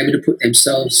were able to put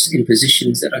themselves in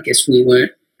positions that I guess we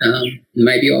weren't.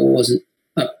 Maybe I wasn't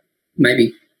up.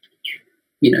 Maybe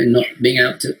not being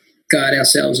able to guard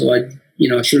ourselves, or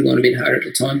I should have gone a bit harder at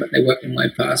the time, but they worked their way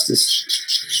past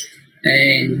us,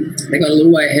 and they got a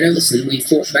little way ahead of us, and we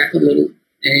fought back a little.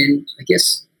 And I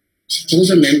guess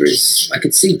all I remember is I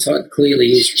could see Todd clearly.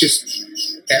 Is just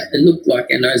it looked like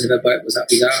our nose of our boat was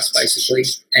up his arse basically,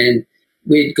 and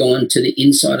we'd gone to the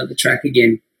inside of the track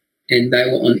again, and they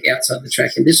were on the outside of the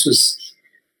track, and this was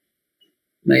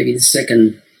maybe the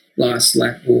second last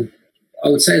lap, or I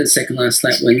would say the second last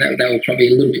lap, when they were probably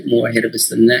a little bit more ahead of us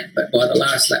than that. But by the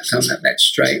last lap coming up that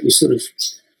straight, we sort of,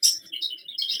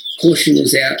 caution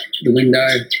was out the window,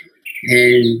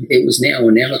 and it was now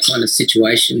or never kind of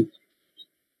situation.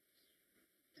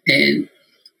 And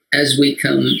I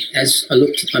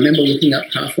remember looking up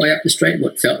halfway up the straight,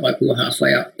 what felt like we were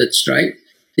halfway up that straight,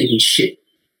 thinking, shit,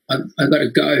 I've got to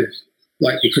go,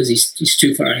 because he's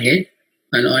too far ahead.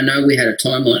 And I know we had a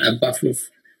timeline, a buffer of,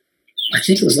 I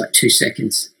think it was like 2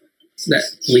 seconds that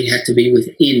we had to be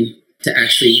within to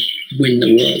actually win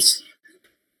the Worlds.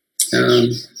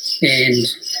 And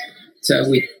so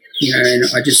we, and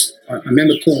I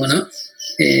remember calling up,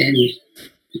 and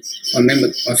I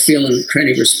remember feeling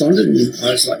Crenny responded, and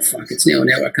I was like, fuck, it's now or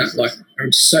never. I can't, I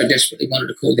so desperately wanted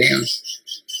to call down.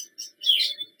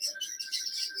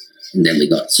 And then we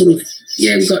got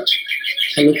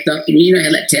I looked up, and you know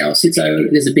how that tower sits over,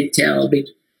 there's a big tower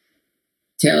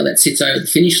that sits over the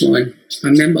finish line. I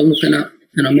remember looking up,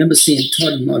 and I remember seeing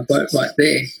Todd in my boat right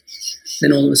there.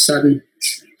 Then all of a sudden,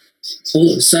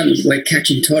 we're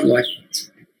catching Todd, like,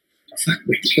 fuck,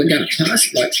 we're going to pass,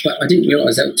 but I didn't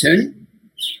realise they were turning.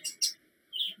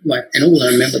 And all I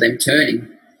remember them turning,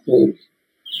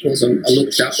 was I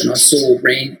looked up and I saw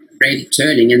Randy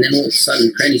turning, and then all of a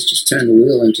sudden, Cranny's just turned the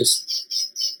wheel and just,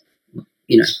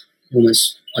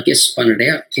 almost, I guess, spun it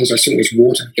out. All I saw was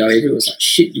water go everywhere. It was like,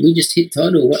 shit, did we just hit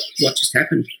Todd, or what just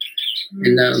happened?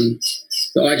 And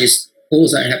so all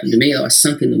that happened to me, I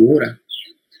sunk in the water.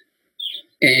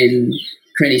 And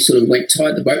Cranny sort of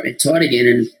the boat went tight again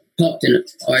and popped, and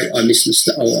I missed.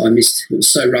 It was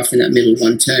so rough in that middle of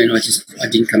one turn, I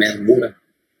didn't come out of the water.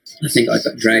 I think I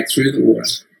got dragged through the water.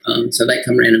 So they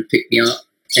come around and picked me up,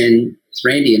 and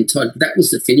Randy and Todd, that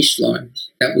was the finish line.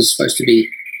 That was supposed to be,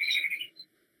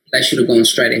 they should have gone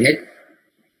straight ahead,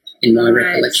 in my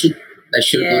recollection. They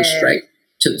should have gone straight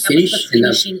to the finish.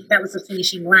 That was the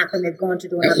finishing lap, and they've gone to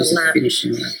do another lap. That was the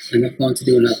finishing lap, and they've gone to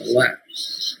do another lap.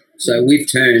 So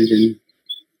we've turned, and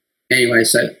anyway,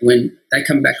 so when they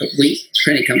come back,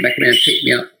 Crenny come back around, picked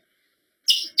me up,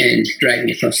 and dragged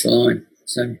me across the line.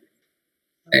 So,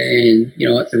 and you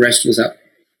know what, the rest was up.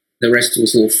 The rest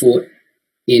was all fought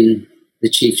in the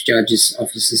chief judge's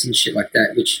offices and shit like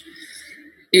that, which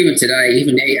even today,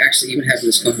 even having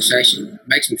this conversation,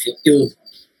 makes me feel ill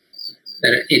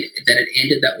that it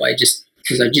ended that way, just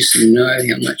because I just know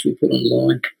how much we put on the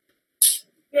line.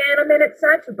 Yeah, and I mean, it's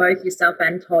sad for both yourself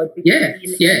and Todd, because at the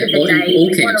end of the day,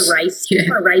 you want to race. You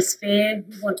want to race fair.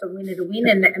 You want the winner to win,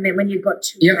 and then when you've got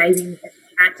two amazing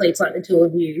athletes like the two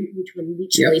of you, which were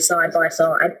literally side by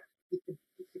side, with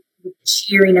the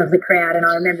cheering of the crowd, and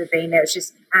I remember being there. It was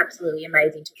just absolutely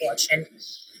amazing to watch. And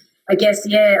I guess,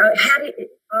 how did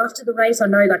after the race? I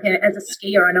know, like, as a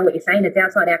skier, I know what you're saying. It's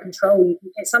outside our control.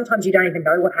 Sometimes you don't even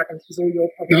know what happens because all you're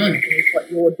probably thinking is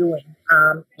what you're doing.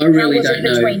 I really how was don't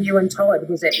it between know. you and Todd?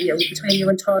 Was it between you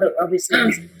and Todd? Obviously, it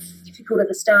was difficult at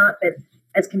the start, but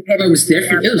as competitive, it was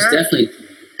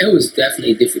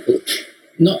definitely difficult.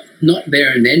 Not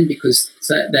there and then, because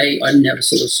I never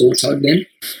sort of saw Todd then.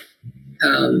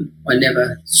 I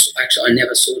never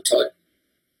saw Todd.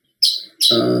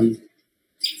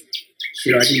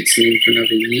 I didn't see him for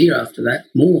another year after that,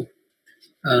 more.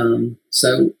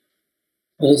 So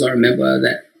all I remember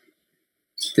that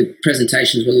the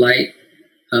presentations were late.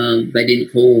 They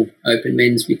didn't call open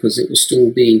men's because it was still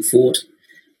being fought.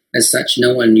 As such,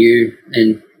 no one knew,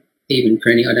 and even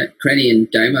Crenny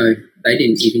and Damo, they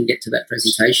didn't even get to that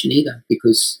presentation either,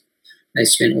 because they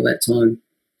spent all that time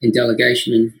in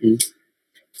delegation and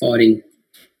fighting,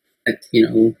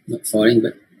 not fighting,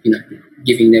 but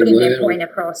giving their putting word, their point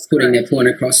across, putting their point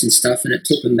across and stuff, and it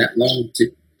took them that long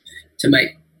to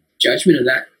make judgment of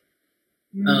that,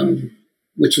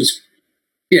 which was,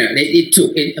 it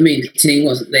took. I mean, the team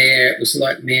wasn't there. It was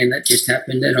like, man, that just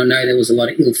happened, and I know there was a lot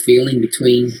of ill feeling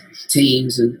between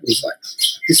teams, and it was like,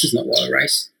 this is not why I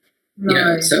race.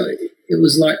 No. So it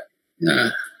was like,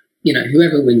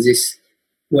 whoever wins this,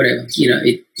 whatever,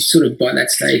 it sort of, by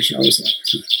that stage, I was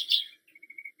like,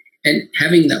 and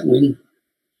having that win,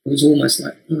 it was almost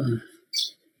like, I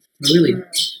really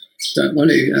don't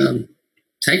want to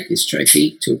take this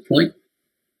trophy to a point.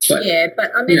 But,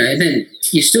 but I mean, and then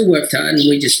you still worked hard, and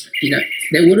we just,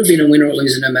 there would have been a winner or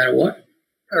loser no matter what.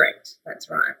 Correct. That's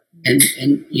right.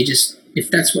 And you just,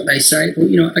 if that's what they say,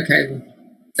 well, okay, well,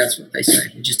 that's what they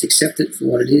say. You just accept it for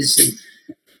what it is.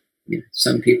 And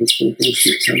some people call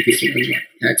bullshit. Some people are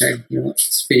like, okay, you know what,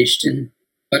 it's finished.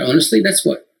 But honestly, that's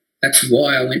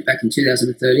why I went back in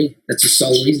 2013. That's the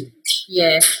sole reason.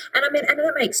 Yeah, and I mean, and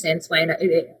that makes sense, Wayne.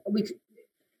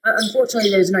 Unfortunately,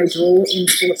 there's no draw in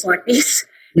sports like this.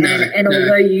 No, and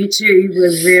although you two were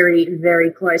very,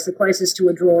 very close, the closest to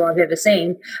a draw I've ever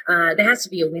seen, there has to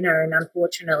be a winner. And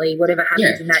unfortunately, whatever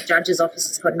happens in that judge's office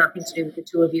has got nothing to do with the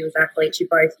two of you as athletes. You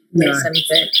both listen.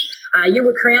 But you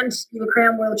were crowned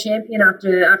world champion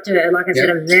after, like I said,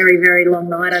 a very, very long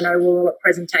night. I know we're all at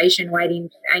presentation, waiting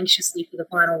anxiously for the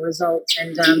final results.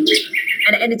 And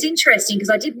it's interesting because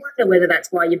I did wonder whether that's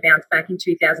why you bounced back in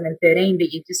 2013,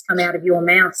 but you just come out of your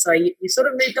mouth. So you sort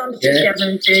of moved on to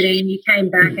 2013. You came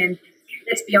back. And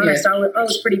let's be honest, I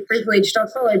was pretty privileged. I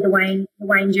followed the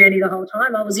Wayne journey the whole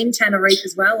time. I was in Tenerife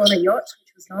as well on a yacht,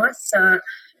 which was nice.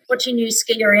 Watching you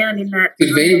ski around in that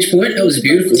good vantage point, that was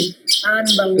beautiful.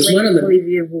 Unbelievably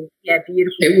beautiful. Yeah,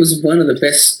 beautiful. It was one of the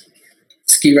best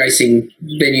ski racing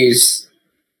venues.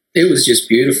 It was just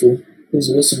beautiful. It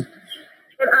was awesome.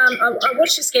 But I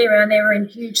watched you ski around. They were in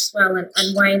huge swell, and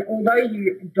Wayne, although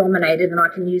you dominated, and I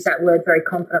can use that word very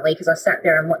confidently because I sat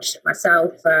there and watched it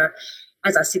myself.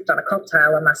 As I sipped on a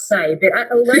cocktail, I must say. But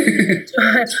although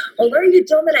you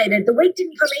dominated, the week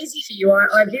didn't come easy for you.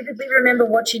 I vividly remember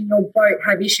watching your boat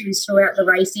have issues throughout the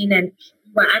racing, and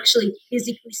you were actually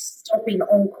physically stopping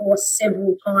on course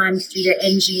several times due to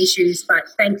engine issues, but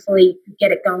thankfully you get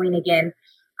it going again.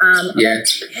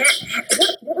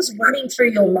 What was running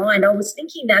through your mind? I was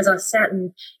thinking as I sat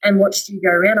and watched you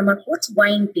go around, I'm like, what's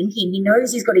Wayne thinking? He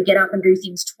knows he's got to get up and do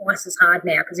things twice as hard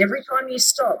now because every time you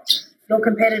stopped, your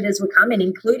competitors were coming,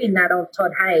 including that of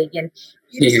Todd Haig, and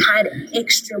you just had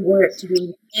extra work to do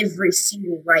in every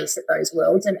single race at those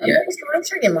Worlds. And what was going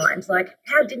through your mind? Like,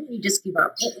 how didn't you just give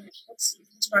up? What's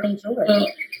running through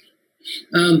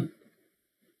it?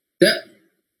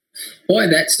 By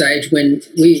that stage, when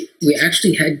we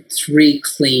actually had 3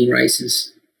 clean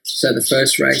races. So the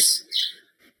first race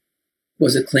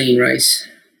was a clean race,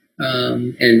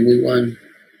 and we won.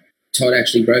 Todd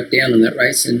actually broke down in that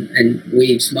race, and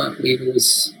Mark Weaver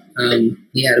was,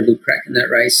 he had a good crack in that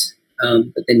race,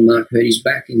 but then Mark hurt his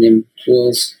back, and then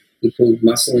he pulled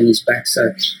muscle in his back,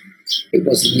 so it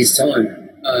wasn't his time.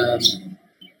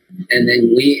 And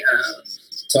then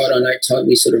Todd,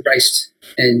 we sort of raced,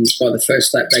 and by the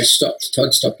first lap they stopped.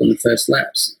 Todd stopped on the first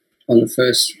laps, of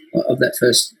that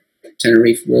first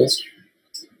Tenerife Worlds,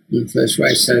 in the first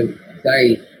race, so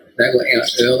they were out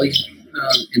early.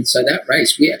 And so that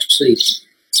race, we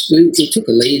took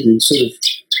a lead and sort of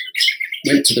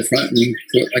went to the front and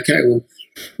thought, okay, well,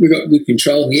 we got good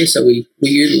control here, so we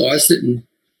utilised it and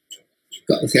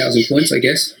got 1,000 points, I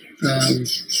guess.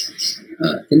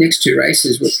 The next 2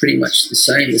 races were pretty much the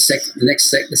same. The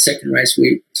second race,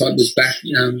 Todd was back.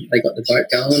 They got the boat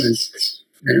going,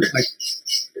 and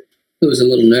it was a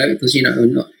little nervous because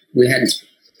we hadn't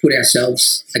put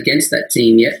ourselves against that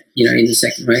team yet, in the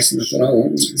second race, and I thought, well,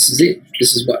 this is it.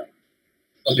 This is what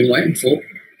I've been waiting for.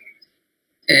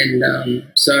 And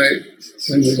so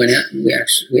when we went out,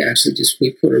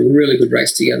 we put a really good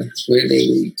race together.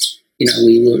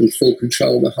 We were in full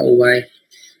control the whole way,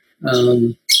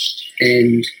 and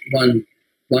won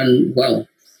well.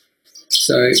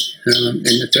 So and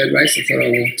the third race, I thought,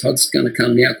 oh, well, Todd's going to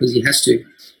come now because he has to,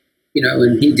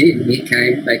 and he did.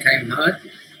 They came hard.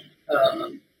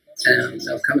 And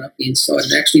they were coming up the inside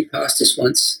and actually passed us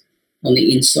once on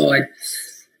the inside,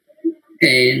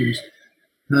 and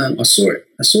I saw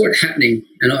it happening,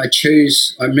 and I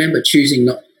remember choosing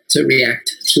not to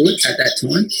react to it at that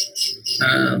time,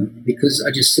 because I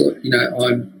just thought,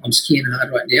 I'm skiing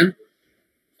hard right now.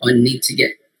 I need to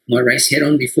get my race head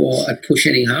on before I push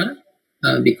any harder,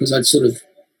 because I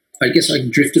guess I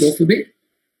drifted off a bit.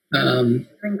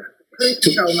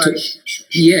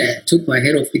 Took my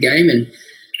head off the game, and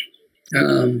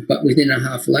But within a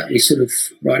half a lap, we sort of,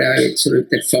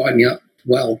 that fired me up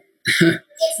well. I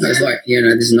was like,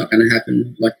 this is not going to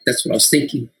happen. Like, that's what I was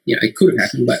thinking. It could have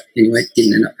happened, but anyway, it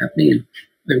didn't end up happening. And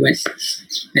we went,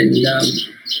 and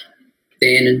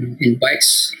Dan and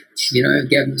Bakes, gave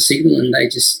them the signal, and they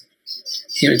just,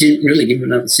 didn't really give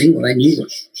them another signal. They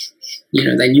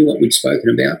knew what we'd spoken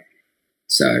about.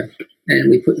 So, and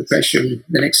we put the pressure, and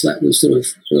the next lap we were sort of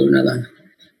another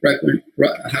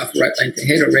half a rope length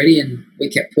ahead already, and we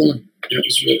kept pulling. And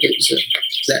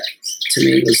that to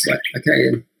me was like, okay.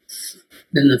 And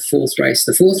then the fourth race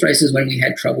is when we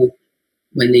had trouble,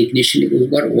 when the ignition, it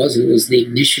was the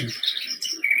ignition.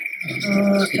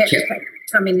 It kept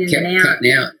coming in and out.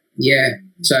 Cutting out. Yeah.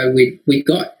 So we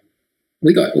got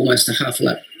almost a half a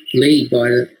lap lead by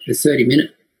the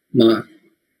 30-minute mark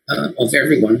of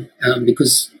everyone,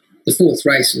 because the fourth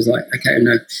race was like, okay,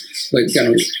 no,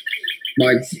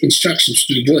 my instructions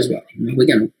to the boys were, we're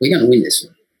going to win this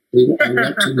one. We want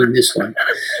to win this one.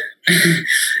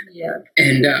 Yeah.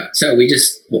 And so we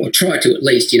just try to, at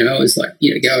least, it was like,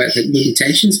 go out with good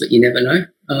intentions, but you never know.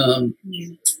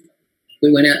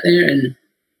 We went out there and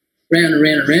round and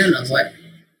round and round. I was like,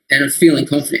 and I'm feeling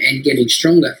confident and getting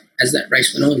stronger as that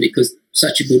race went on, because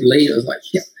such a good lead. I was like,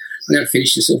 yeah, I'm going to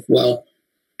finish this off well.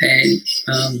 And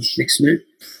next minute,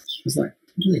 I was like,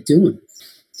 what are they doing?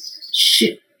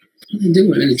 Shit, what are they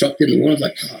doing? And it dropped in the water. I was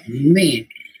like, oh, man.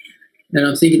 And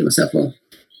I'm thinking to myself, well,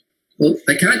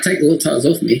 they can't take the world titles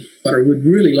off me, but I would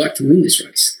really like to win this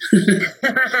race.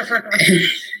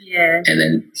 Yeah. And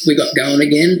then we got going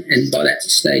again, and by that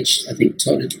stage, I think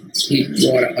Todd had hit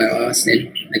right up my arse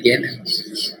then again,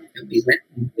 and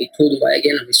we pulled away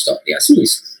again, and we stopped the ice.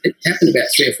 It happened about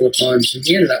 3 or 4 times, and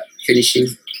we ended up finishing,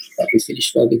 but we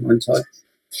finished well behind Todd.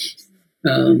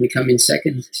 We come in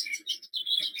second.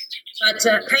 But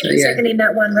came in second in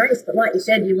that one race, but like you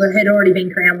said, you had already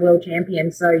been crowned world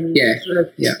champion, so you sort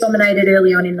of dominated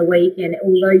early on in the week, and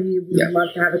although you would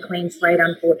love to have a clean slate,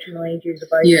 unfortunately, due to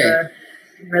both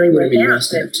didn't really work out. Nice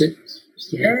to have too.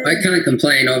 Yeah. I can't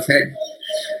complain. I've had,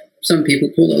 some people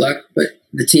call it luck, but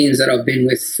the teams that I've been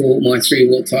with for my 3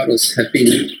 world titles have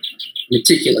been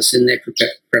meticulous in their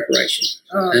preparation.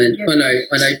 And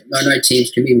I know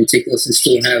teams can be meticulous and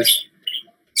still have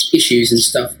issues and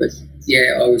stuff, but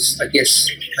I guess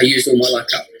I used all my luck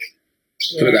up,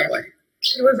 put it that way.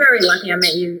 You were very lucky. I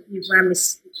mean, you've run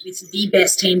with the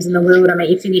best teams in the world. I mean,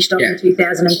 you finished off in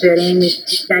 2013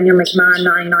 with Daniel McMahon,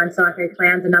 99 Psycho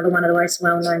Clowns, another one of the most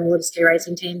well-known water ski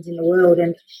racing teams in the world,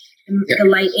 and the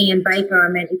late Ian Baker. I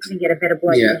mean, you couldn't get a better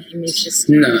bloke than him. He's just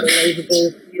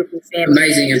unbelievable, beautiful family.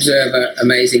 Amazing observer,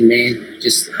 amazing man.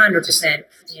 Just 100%.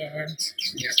 Yeah.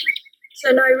 So,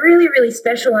 no, really, really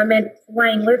special. I mean,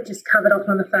 Wayne, we've just covered off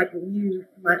on the fact that you,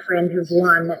 my friend, have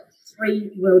won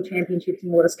 3 world championships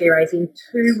in water ski racing,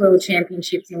 2 world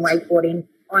championships in wakeboarding.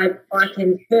 I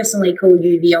can personally call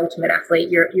you the ultimate athlete.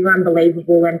 You're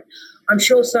unbelievable, and I'm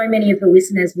sure so many of the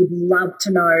listeners would love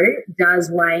to know, does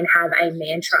Wayne have a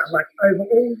mantra? Like, over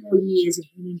all your years of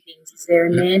winning things, is there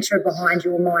a mantra behind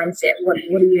your mindset? What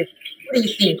do you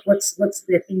think? What's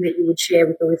the thing that you would share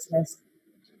with the listeners?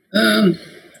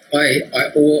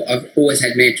 I've always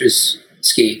had mantras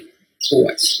skiing,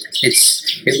 always.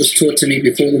 It was taught to me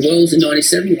before the Worlds in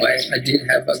 '97. I did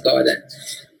have a guy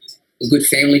a good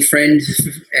family friend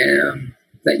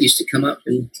that used to come up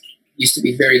and used to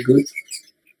be very good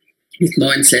with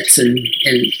mindsets and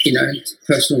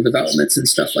personal developments and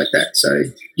stuff like that. So,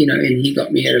 and he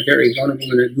got me at a very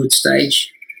vulnerable and a good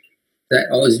stage that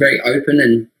I was very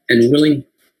open and willing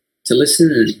to listen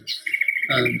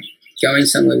and going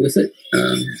somewhere with it.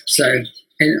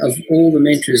 And of all the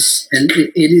mantras, and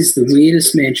it is the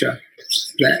weirdest mantra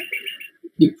that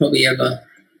you probably ever,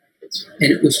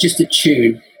 and it was just a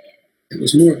tune. It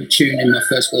was more of a tune in my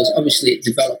first Worlds. Obviously, it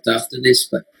developed after this,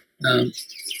 but my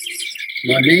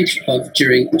mantra of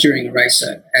during a race,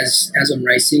 as I'm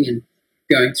racing and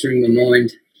going through my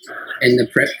mind and the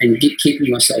prep and keeping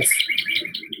myself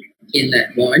in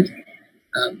that mind,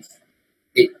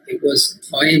 it was,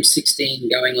 I am 16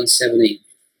 going on 17.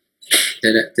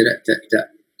 And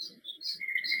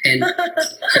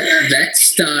that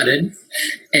started,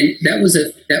 and it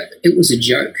was a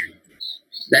joke.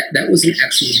 That was an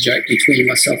actual joke between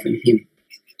myself and him.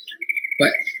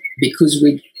 But because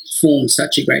we formed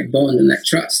such a great bond and that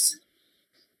trust,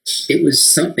 it was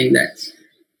something that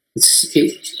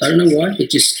I don't know why, it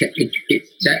just kept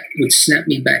that would snap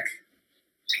me back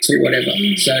to whatever.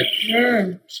 So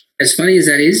as funny as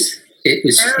that is,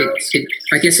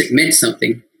 I guess it meant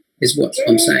something, is what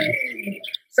I'm saying.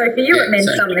 So for you, it meant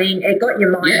something. It got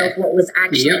your mind off what was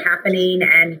actually happening,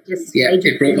 and just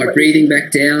it brought my breathing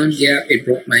back down. It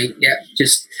brought me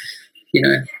just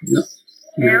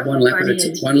not one lap at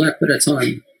a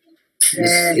time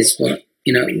is what,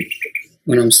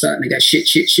 when I'm starting to go, shit,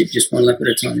 just one lap at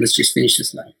a time. Let's just finish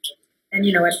this lap. And,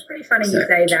 it's pretty funny you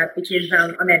say that because,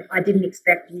 I didn't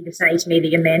expect you to say to me that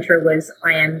your mantra was,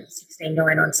 I am 16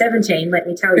 going on 17, let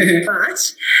me tell you.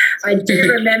 But I do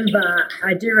remember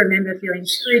feeling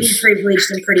pretty privileged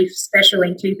and pretty special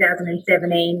in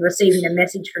 2017, receiving a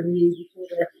message from you before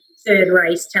the third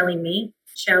race telling me,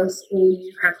 Chels, all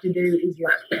you have to do is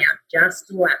lap count,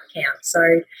 just lap count.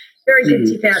 So very good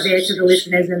tip out there to the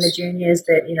listeners and the juniors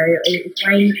that,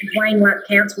 if Wayne lap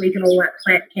counts, we can all lap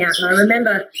count. And I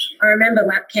remember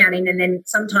lap counting and then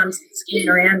sometimes skiing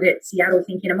around at Seattle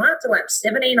thinking, am I up to lap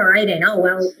 17 or 18? Oh,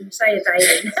 well, you say it's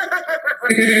 18.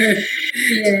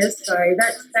 Yeah, so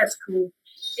that's cool.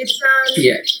 It's,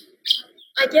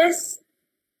 I guess,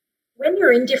 when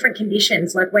you're in different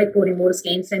conditions, like wakeboarding, water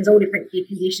skiing sends all different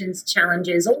conditions,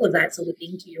 challenges, all of that sort of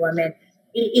thing to you. I mean,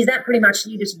 is that pretty much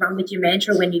you just run with your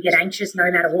mantra when you get anxious no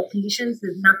matter what conditions?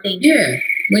 There's nothing... Yeah,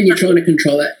 when you're trying to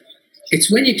control that. It's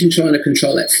when you're trying to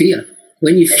control that fear.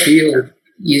 When you feel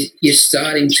you're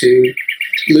starting to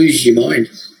lose your mind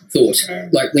thought. Yeah.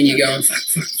 Like when you're going,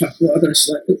 fuck, well, I've got to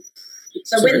slow it.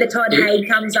 So when the Todd Hay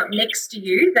comes up next to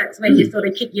you, that's when you sort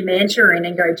of kick your mantra in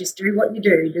and go, just do what you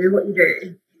do.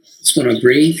 It's when I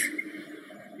breathe.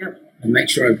 Yep. I make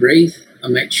sure I breathe. I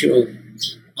make sure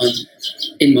I'm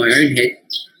in my own head.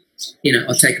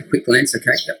 I'll take a quick glance. Okay,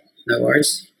 no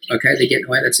worries. Okay, they're getting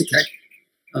away. That's okay.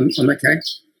 I'm okay.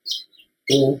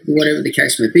 Or whatever the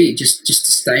case may be, just to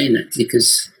stay in it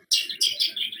because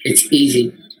it's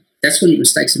easy. That's when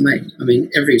mistakes are made. I mean,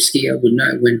 every skier would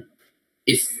know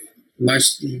if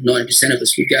most 90% of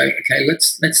us would go, okay,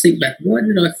 let's think back. Why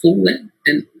did I fall then?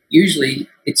 And usually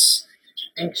it's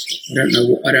anxious. I don't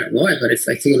know why, but if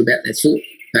they thought about their thought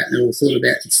pattern or thought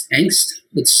about its angst,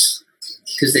 it's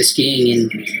because they're skiing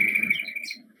in.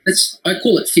 I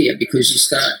call it fear because you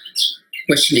start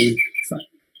questioning.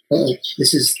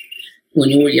 This is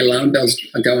when all your alarm bells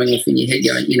are going off in your head.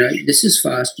 Going, this is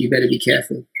fast. You better be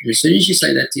careful. And as soon as you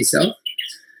say that to yourself,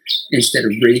 instead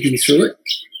of breathing through it,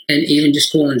 and even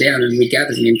just calling down and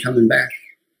regathering and coming back,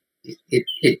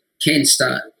 it can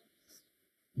start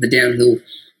the downhill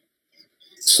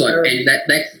slope, and that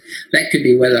could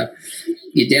be whether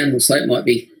your downhill slope might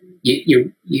be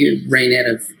you ran out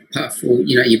of puff or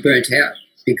you burnt out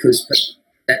but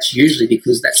that's usually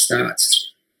because that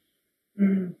starts.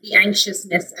 The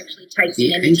anxiousness actually takes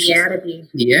the energy out of you.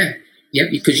 Yeah,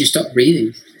 because you stop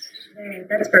breathing. Yeah,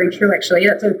 that's very true, actually.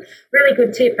 That's a really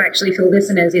good tip, actually, for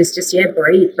listeners is just,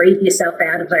 breathe yourself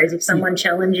out of those. If someone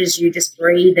challenges you, just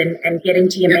breathe and get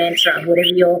into your mantra, whatever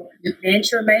your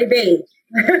mantra may be.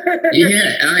 My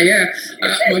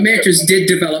mantras did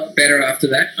develop better after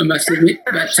that, I must admit,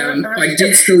 but I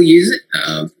did still use it.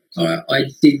 I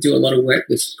did do a lot of work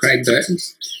with Craig Burton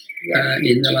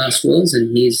in the last Worlds,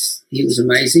 and he was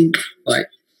amazing.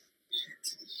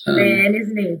 Man,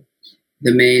 isn't he?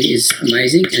 The man is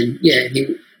amazing, and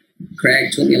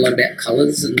Craig taught me a lot about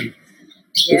colours and all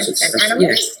sorts of stuff.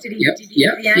 Animals. Did he do the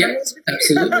animals with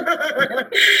absolutely.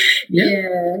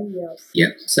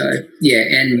 Yeah. So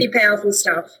and pretty powerful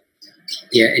stuff.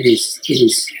 Yeah, it is.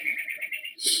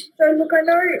 So look, I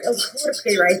know water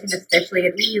ski racing, especially,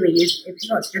 it really is. It's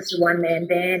not just a one-man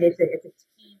band. It's a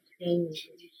team thing.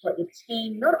 You've got your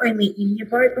team not only in your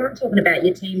boat, but I'm talking about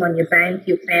your team on your bank,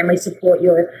 your family support.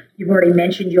 You've already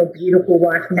mentioned your beautiful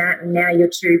wife Nat, and now your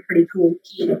two pretty cool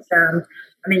kids.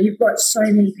 You've got so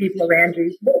many people around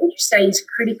you. What would you say is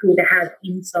critical to have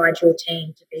inside your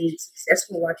team to be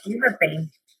successful like you have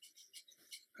been?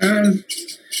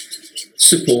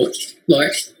 Support,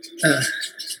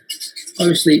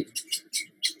 obviously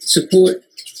support,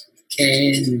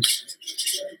 and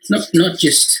not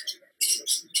just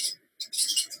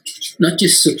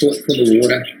support for the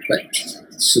water, but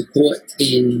support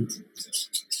in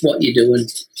what you're doing.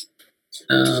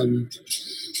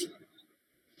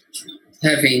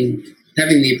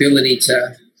 Having the ability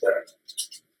to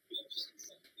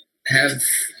have,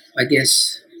 I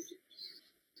guess,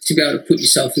 to be able to put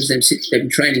yourself in them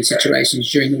training situations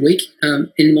during the week.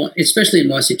 Especially in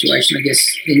my situation, I guess,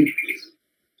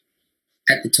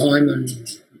 at the time in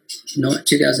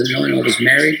 2009, I was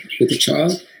married with a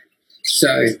child.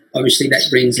 So obviously that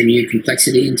brings a new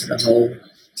complexity into the whole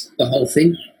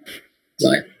thing,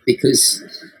 because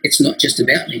it's not just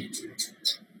about me.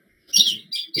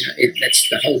 That's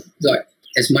the whole,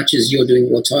 as much as you're doing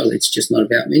your title, it's just not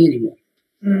about me anymore.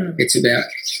 It's about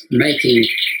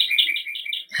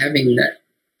having that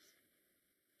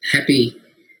happy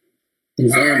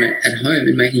environment at home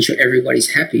and making sure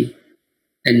everybody's happy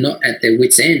and not at their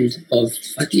wits' end of,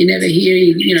 like, you never hear,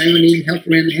 you know, I need help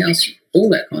around the house, all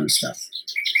that kind of stuff.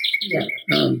 Yeah.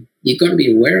 You've got to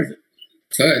be aware of it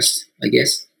first, I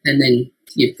guess, and then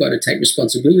you've got to take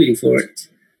responsibility for it.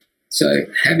 So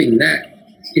having that,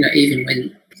 you know, even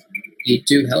when you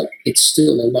do help, it's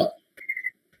still a lot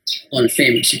on a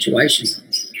family situation.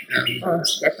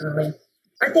 Definitely.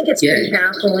 I think it's pretty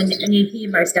powerful, and you hear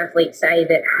most athletes say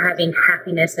that having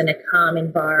happiness and a calm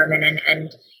environment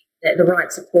and the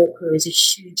right support crew is a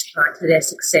huge part to their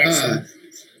success.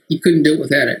 You couldn't do it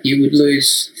without it. You would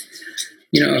lose.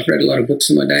 You know, I've read a lot of books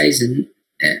in my days, and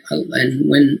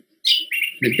when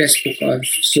the best book I've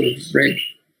sort of read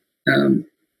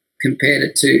compared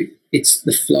it to, it's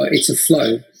the flow. It's a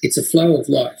flow. It's a flow of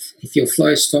life. If your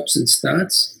flow stops and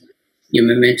starts, your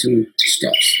momentum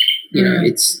stops. You know,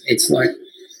 it's like,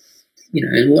 you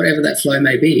know, and whatever that flow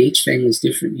may be, each family's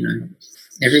different. You know,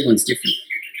 everyone's different.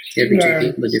 Every two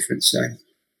people are different. So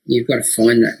you've got to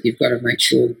find that. You've got to make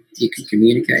sure you can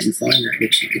communicate and find that,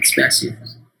 which it's massive.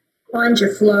 Find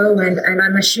your flow, and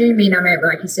I'm assuming, I mean,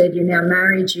 like you said, you're now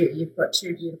married, you've got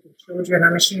two beautiful children.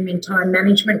 I'm assuming time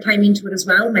management came into it as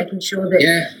well, making sure that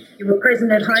you were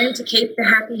present at home to keep the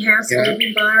happy household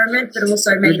environment, but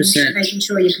also making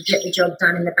sure you could get the job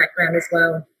done in the background as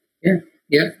well. Yeah.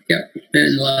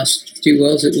 And the last 2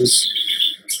 worlds, it was,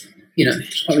 you know,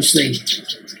 obviously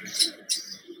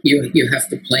you have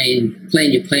to plan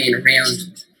your plan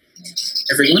around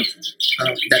everyone.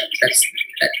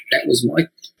 That was my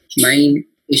main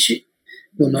issue.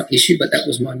 Well, not issue, but that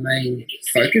was my main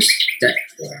focus. That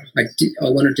I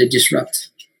wanted to disrupt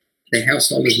the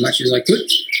household as much as I could,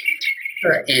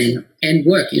 and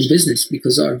work in business,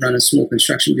 because I've run a small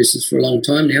construction business for a long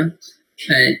time now,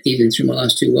 and even through my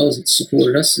last 2 wells, it's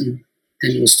supported us, and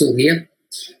we're still here,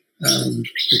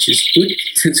 which is good.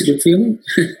 It's a good feeling.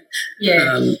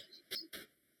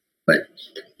 But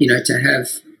you know, to have,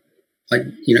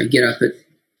 get up at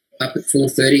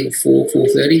 4:30 or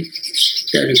 4:30,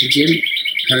 go to the gym,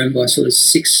 home by sort of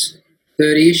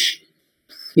 6:30ish,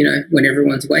 you know, when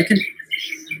everyone's waking,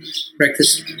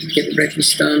 breakfast, get the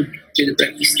breakfast done, do the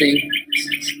breakfast thing.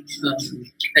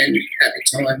 And at the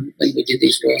time when we did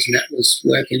these roles, Nat was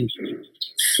working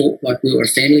for, like, we were a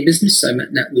family business, so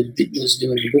Nat was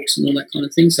doing the books and all that kind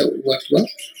of thing, so it worked well.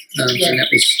 So that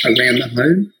was around the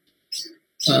home.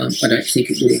 I don't think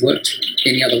it would have worked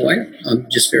any other way. I'm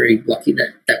just very lucky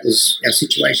that was our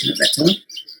situation at that time,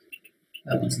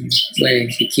 where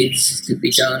the kids could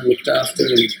be done, looked after,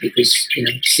 and because, you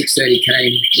know, 6:30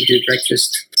 came to do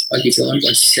breakfast, I'd be gone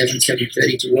by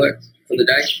 7:30 to work for the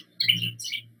day.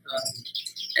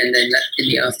 And then in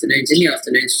the afternoons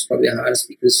was probably the hardest,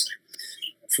 because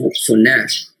for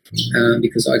Nat,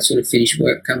 because I'd sort of finish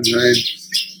work, come home,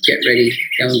 get ready,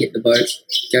 go and get the boat,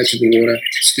 go to the water,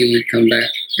 ski, come back,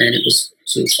 and it was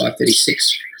sort of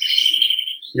 5:36.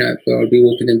 You know, where I'd be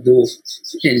walking in the door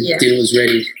and dinner was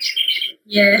ready.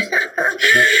 You know,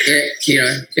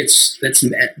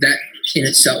 that in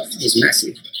itself is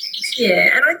massive.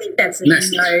 Yeah, and I think that's, you know,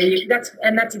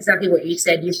 that's exactly what you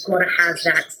said. You've got to have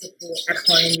that support at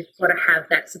home. You've got to have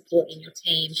that support in your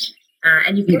team.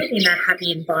 And you've got to be in that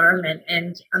happy environment.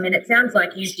 And, I mean, it sounds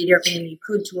like you did everything you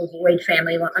could to avoid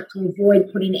family life, to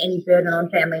avoid putting any burden on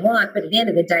family life. But at the end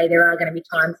of the day, there are going to be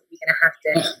times that you're going to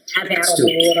have out on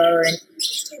the water, and it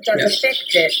still does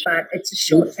affect it, but it's a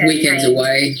short-term weekends pain.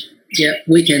 away. Yeah,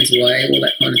 weekends away, all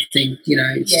that kind of thing, you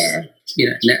know. You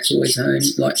know, Nat's always home.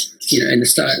 Like, you know, in the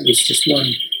start it was just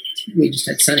one. We just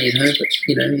had Sonny at home, but,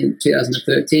 you know, in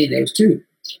 2013 there was 2.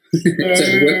 So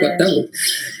the work got doubled.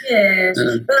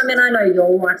 But I mean, I know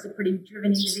your wife's a pretty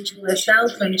driven individual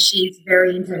herself, and she's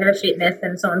very into her fitness,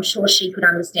 and so I'm sure she could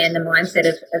understand the mindset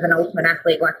of an ultimate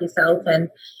athlete like yourself, and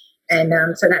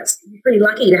so that's pretty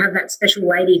lucky to have that special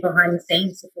lady behind the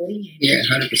scenes supporting you. Yeah,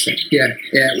 100%. Yeah,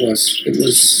 it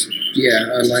was. Yeah,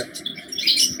 I liked.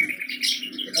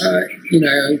 You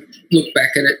know, look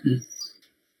back at it, and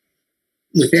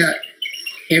without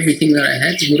everything that I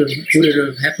had, would it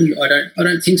have happened? I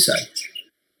don't think so.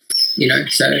 You know,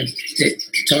 so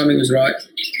timing was right,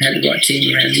 had the right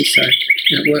team around me, so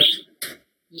it worked.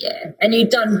 Yeah, and you've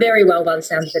done very well by the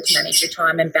sounds of it to manage your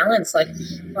time and balance, like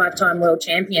 5-time world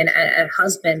champion, a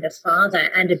husband, a father,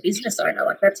 and a business owner.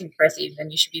 Like, that's impressive,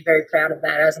 and you should be very proud of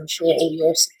that, as I'm sure all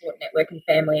your support network and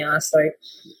family are. So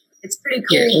it's pretty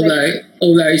cool. Yeah,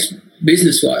 although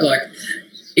business-wise, like,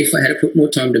 if I had to put more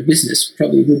time to business,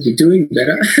 probably would be doing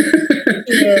better.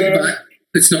 But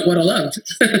it's not what I loved.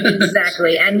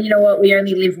 Exactly. And you know what? We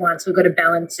only live once. We've got to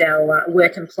balance our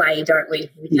work and play, don't we?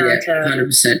 We can't,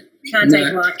 100%. Can't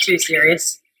take life too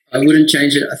serious. I wouldn't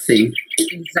change it a thing.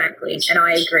 Exactly, and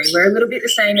I agree. We're a little bit the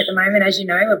same at the moment, as you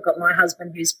know. I've got my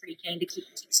husband who's pretty keen to keep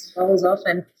some goals off,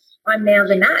 and I'm now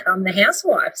the nat. I'm the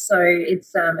housewife, so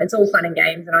it's all fun and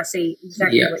games, and I see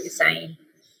exactly what you're saying.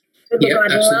 But look,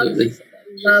 I'd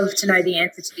love to know the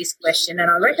answer to this question,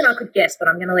 and I reckon I could guess, but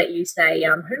I'm going to let you say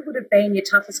who would have been your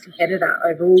toughest competitor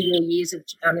over all your years of,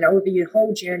 over your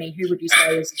whole journey. Who would you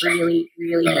say has really,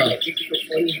 really made it difficult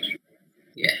for you?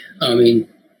 Yeah, I mean,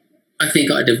 I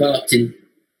think I developed in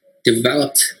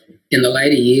the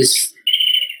later years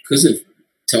because of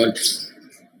Todd.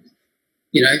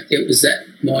 It was that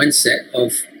mindset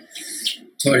of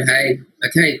Todd Haig.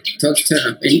 Okay, Todd's turn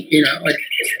up, and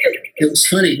it was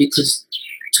funny because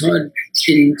Todd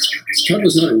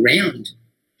was not around,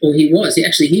 or he was. He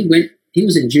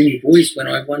was in junior boys when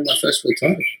I won my first world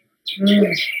title.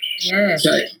 Yeah.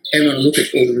 So everyone would look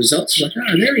at all the results like,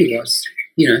 oh, there he was.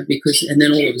 And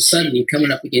then all of a sudden you're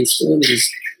coming up against all these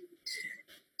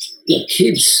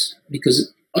kids,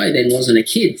 because I then wasn't a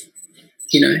kid,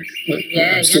 I'm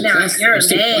still classed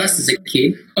as a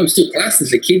kid. I'm still classed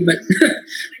as a kid, but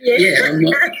I'm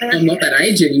not that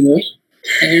age anymore.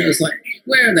 And it was like,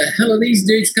 where the hell are these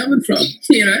dudes coming from?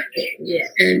 Yeah.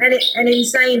 And in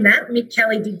saying that, Mick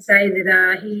Kelly did say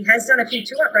that he has done a few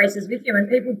two-up races with you, and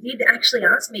people did actually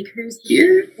ask Mick who's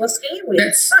you're skiing with.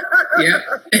 That's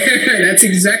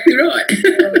exactly right.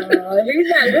 Who's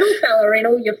that little fella in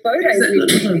all your photos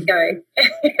with you, Miko?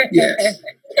 Yeah.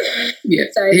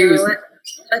 So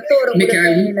I thought it would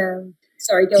have been.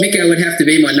 Sorry, go Miko would have to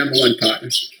be my number one partner.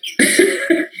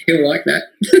 He'll like that.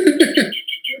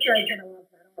 Miko's going to love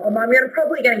that. I'm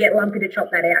probably going to get Lumpy to chop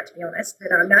that out, to be honest.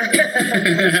 But no.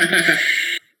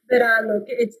 But look,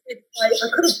 I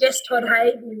could have guessed Todd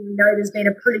Haig. We know there's been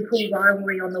a pretty cool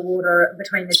rivalry on the water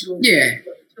between the two. Yeah,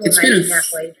 it's amazing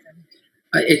athletes.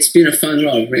 It's been a fun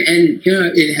rivalry, and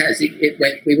it has.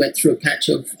 We went through a patch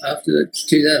of after the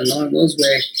 2009 Worlds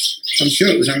where I'm sure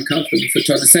it was uncomfortable for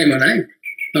Todd to say my name.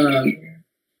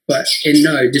 But in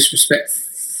no disrespect,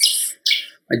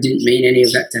 I didn't mean any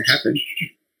of that to happen.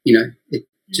 It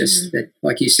just that,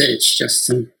 like you said, it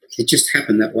just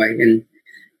happened that way, and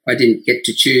I didn't get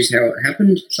to choose how it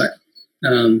happened, but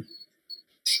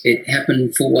it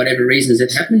happened for whatever reasons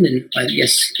it happened, and I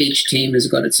guess each team has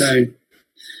got its own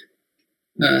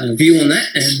view on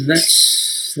that, and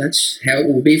that's how it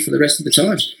will be for the rest of the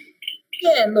time.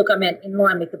 Yeah, and look, I meant in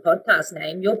line with the podcast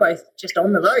name, you're both just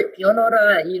on the rope. You're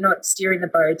not steering the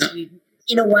boat. No.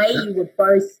 In a way, you were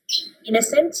both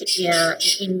innocent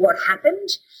in what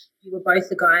happened. You were both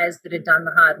the guys that had done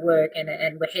the hard work and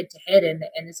were head to head, and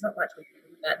there's not much we can do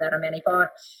about that. I mean, if I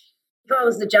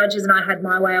was the judges and I had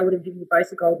my way, I would have given you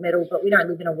both a gold medal, but we don't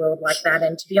live in a world like that,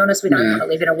 and to be honest, we don't want to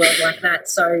live in a world like that,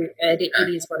 so it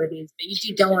is what it is. But you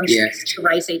did go on to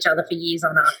race each other for years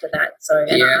on after that, so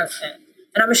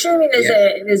and I'm assuming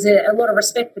there's a lot of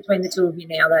respect between the two of you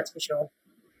now, that's for sure.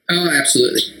 Oh,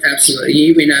 absolutely.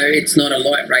 We know it's not a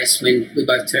light race when we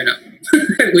both turn up.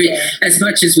 As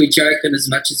much as we joke and as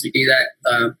much as we do that,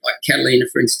 like Catalina,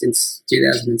 for instance,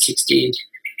 2016,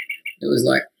 it was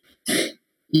like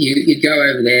you go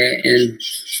over there, and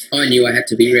I knew I had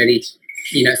to be ready,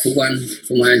 for my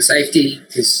own safety,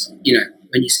 because,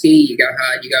 when you ski, you go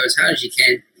hard, you go as hard as you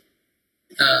can,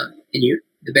 and the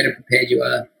better prepared you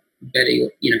are, the better,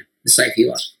 the safer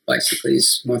you are, basically,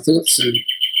 is my thoughts. And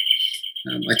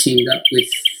I teamed up with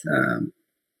an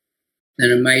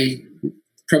amazing,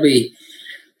 probably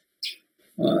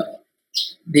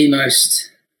the most,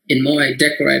 in my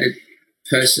decorated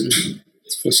person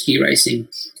for ski racing,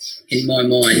 in my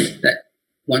mind, that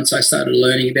once I started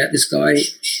learning about this guy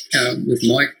with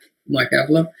Mike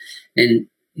Avila and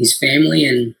his family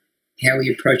and how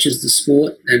he approaches the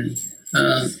sport, and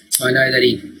I know that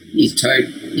he's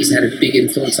had a big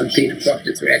influence on Peter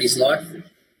Proctor throughout his life,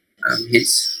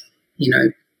 hence,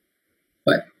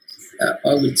 but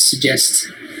I would suggest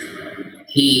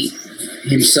he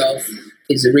himself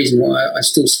is the reason why I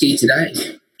still ski today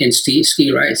and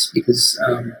ski race, because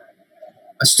I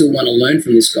still want to learn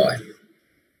from this guy.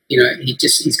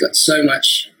 He's got so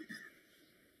much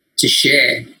to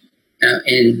share,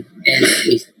 and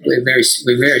we're very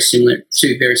similar,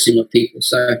 two very similar people.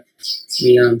 So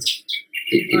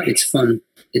it's fun.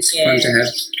 It's fun to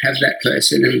have that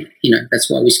person, and that's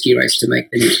why we ski race, to make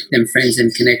them friends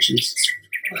and connections.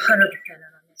 100%.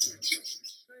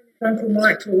 Uncle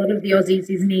Mike to a lot of the Aussies,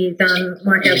 isn't he?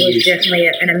 Mike Avila is definitely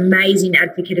an amazing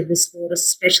advocate of the sport,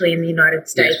 especially in the United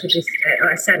States. Yeah.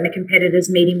 I sat in a competitors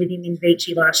meeting with him in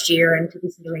Vichy last year, and to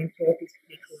listen to him talk is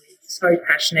pretty cool. He's so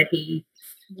passionate.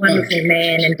 Wonderful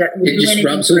man, and it just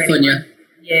rubs off on you.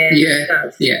 Yeah, it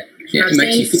does. Yeah.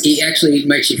 It actually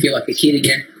makes you feel like a kid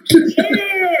again.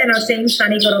 Yeah, and And I've seen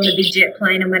Sonny got on the big jet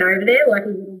plane and went over there like a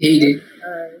little. He did.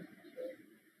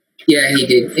 Yeah, he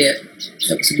did. Yeah,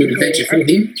 that was a good adventure for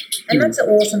him. And that's the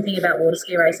awesome thing about water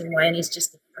ski racing, Wayne, is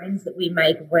just the friends that we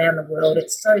make around the world.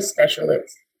 It's so special.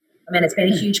 It's been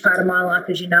a huge part of my life,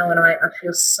 as you know, and I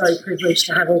feel so privileged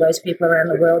to have all those people around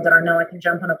the world that I know I can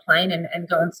jump on a plane and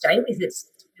go and stay with. It's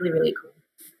really, really cool.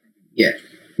 Yeah,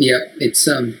 it's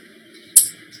a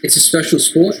special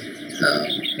sport,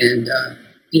 and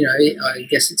I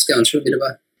guess it's going through a bit of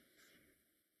a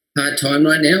hard time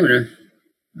right now, and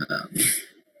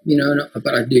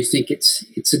but I do think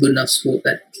it's a good enough sport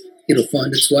that it'll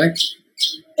find its way.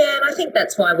 Yeah, and I think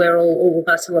that's why we're all of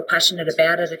us who are passionate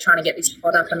about it are trying to get this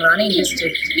pod up and running, just to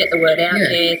get the word out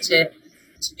there,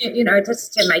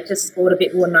 just to make the sport a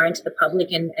bit more known to the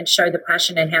public and show the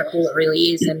passion and how cool it really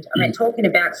is. And I mean, talking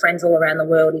about friends all around the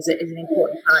world is an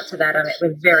important part to that. I mean,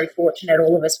 we're very fortunate,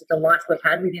 all of us, with the life we've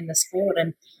had within the sport,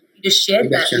 and you just shared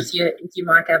that with your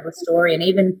Mike Avila story. And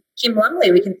even Kim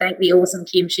Lumley, we can thank the awesome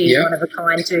Kim. She's one of a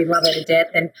kind too, love her to death,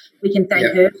 and we can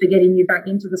thank her for getting you back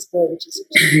into the sport, which is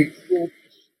really cool.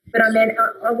 But I mean,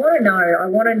 I want to know,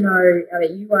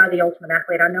 you are the ultimate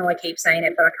athlete. I know I keep saying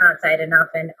it, but I can't say it enough.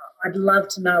 And I'd love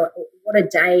to know what a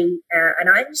day, and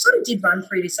I sort of did run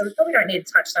through this, so we probably don't need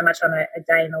to touch so much on a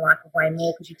day in the life of Wayne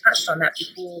Moore, because you touched on that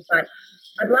before. But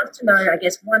I'd love to know, I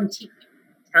guess, one tip you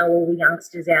tell all the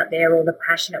youngsters out there, or the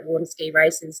passionate water ski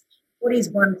racers. What is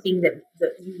one thing that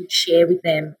you would share with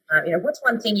them? What's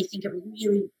one thing you think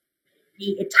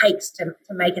it takes to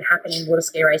make it happen in water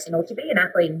ski racing, or to be an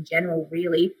athlete in general,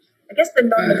 really? I guess the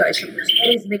non-negotiables.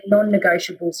 What is the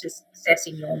non-negotiables to success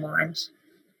in your mind?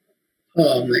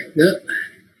 Oh, mate,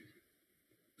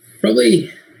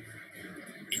 probably.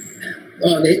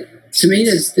 Oh, to me,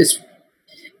 there's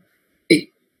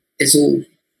all.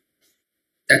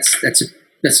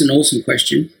 That's an awesome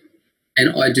question, and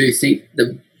I do think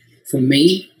for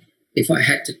me, if I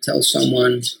had to tell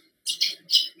someone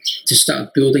to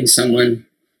start building someone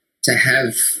to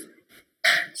have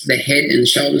the head and the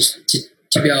shoulders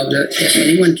to be able to, if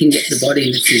anyone can get the body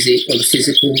and the physique or the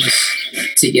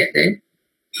physicalness to get there,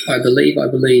 I believe,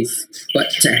 but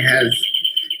to have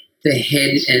the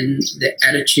head and the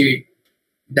attitude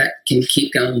that can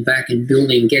keep going back and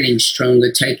building, getting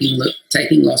stronger, taking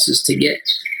losses to get,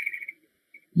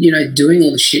 doing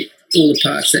all the shit, all the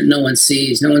parts that no one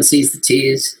sees. No one sees the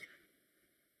tears.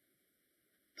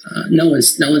 No one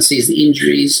sees the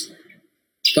injuries.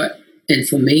 And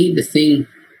for me, the thing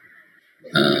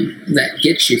that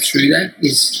gets you through that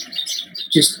is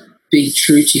just be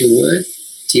true to your word,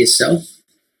 to yourself.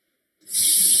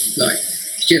 Like,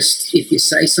 just if you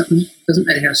say something, doesn't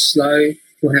matter how slow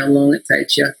or how long it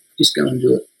takes you, just go and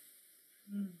do it.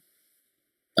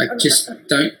 Like, just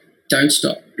don't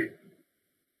stop.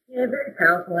 Yeah, very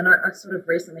powerful. And I sort of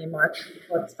recently in my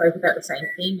pod spoke about the same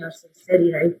thing. I sort of said,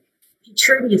 if you're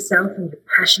true to yourself and you're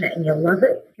passionate and you love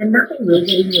it, then nothing will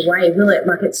get in your way, will it?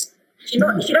 Like, if you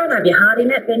don't have your heart in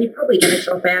it, then you're probably going to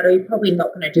drop out, or you're probably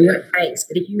not going to do what it takes.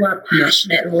 But if you are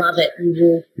passionate and love it,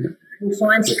 you will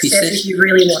find success if you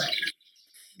really want it.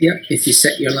 Yeah, if you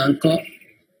set your alarm clock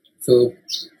for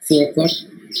 4 o'clock,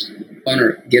 honour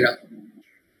it, get up.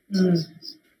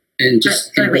 And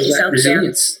just don't let yourself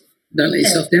resilience. Down. Don't let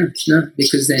yourself down. No,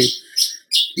 because then,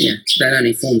 that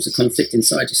only forms a conflict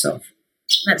inside yourself.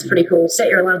 That's pretty cool. Set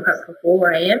your alarm clock for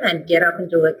 4 a.m. and get up and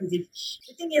do it. Because the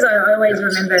thing is, I always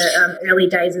remember early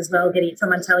days as well, getting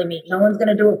someone telling me, no one's going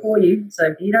to do it for you. So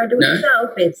if you don't do it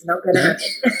yourself, it's not going to happen.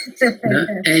 No.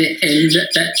 And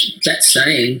that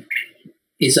saying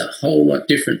is a whole lot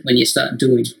different when you start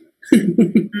doing.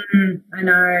 I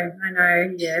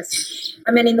know, yes.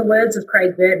 I mean, in the words of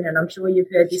Craig Burton, and I'm sure you've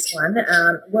heard this one,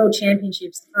 world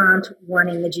championships aren't won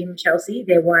in the gym, Chelsea.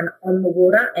 They're won on the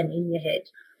water and in your head.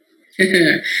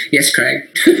 Yes, Craig.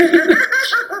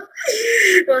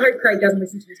 Well, I hope Craig doesn't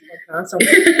listen to this podcast. So,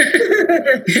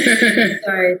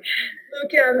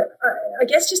 look, I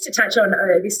guess just to touch on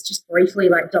this just briefly,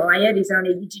 like diet, did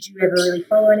you ever really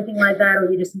follow anything like that,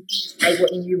 or you just ate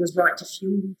what you knew was right to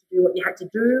fuel you to do what you had to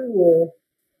do, or?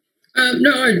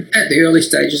 No, at the early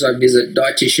stages I visit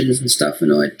dietitians and stuff,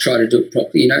 and I try to do it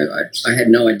properly. I had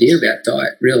no idea about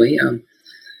diet, really. And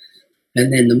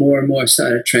then the more and more I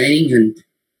started training and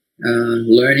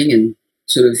learning and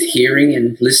sort of hearing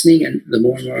and listening, and the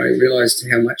more and more I realised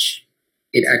how much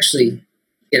it actually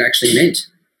meant.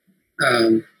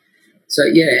 And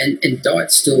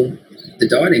diet still, the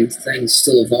dieting thing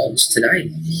still evolves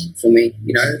today for me.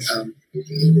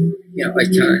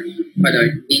 I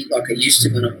don't eat like I used to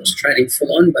when I was training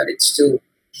full on, but it's still,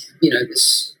 I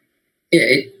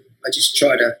just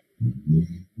try to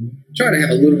try to have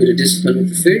a little bit of discipline with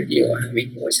the food. You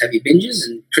always have your binges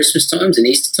and Christmas times and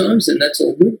Easter times, and that's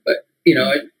all good. But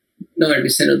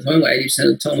 90% of the time, or 80%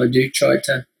 of the time, I do try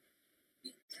to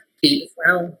eat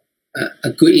well.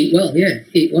 Eat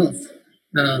well.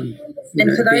 And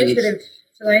for those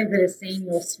that have seen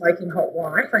your smoking hot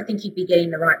wife, I think you'd be getting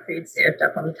the right food served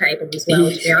up on the table as well,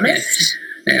 to be honest.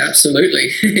 Yeah,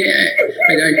 absolutely. Yeah,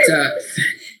 I don't.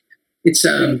 It's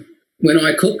when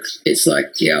I cook, it's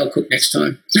like, I'll cook next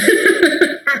time.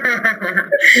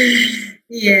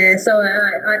 Yeah, so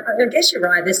I guess you're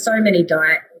right. There's so many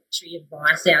dietary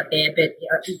advice out there, but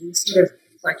you sort of,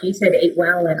 like you said, eat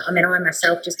well. And I mean, I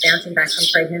myself, just bouncing back from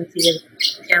pregnancy, have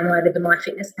downloaded the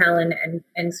MyFitnessPal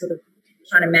and sort of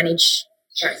trying to manage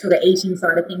that sort of eating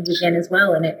side of things again as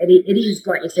well. And it is,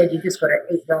 like you said, you just got to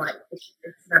eat right. It's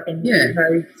nothing,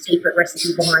 no secret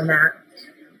recipe behind that.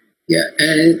 Yeah,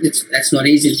 and that's not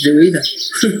easy to do either.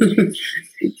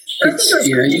 I think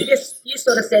you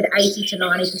sort of said 80 to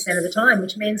 90% of the time,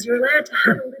 which means you're allowed to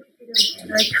have a little bit of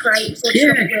crepes or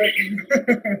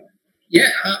chocolate.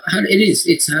 Yeah, it is.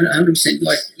 It's 100%.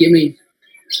 Like, I mean,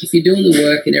 if you're doing the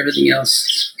work and everything else,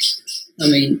 I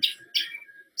mean,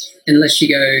 unless you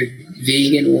go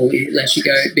vegan or unless you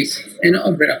go big, and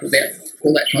I've read up about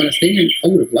all that kind of thing, and I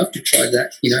would have loved to try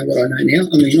that. What I know now.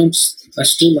 I mean, I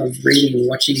still love reading and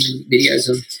watching videos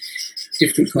of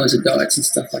different kinds of diets and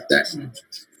stuff like that. And,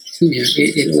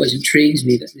 it always intrigues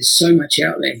me that there's so much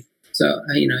out there. So,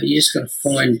 you just got to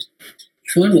find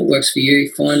what works for you,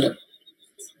 find what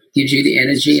gives you the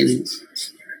energy and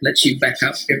lets you back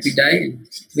up every day. And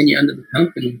when you're under the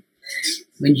pump and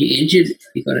when you're injured,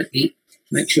 you've got to eat,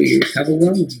 make sure you recover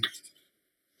well.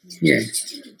 Yeah,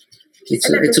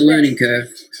 it's a learning curve.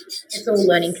 It's all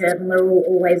learning curve, and we're all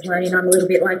always learning. I'm a little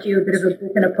bit like you, a bit of a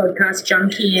book and a podcast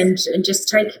junkie, and just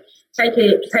take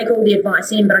all the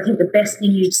advice in. But I think the best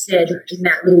thing you've said in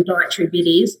that little dietary bit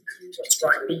is do what's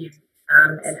right for you.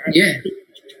 And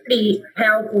pretty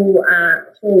powerful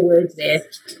 4 words there,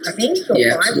 I think, or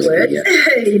 5 words.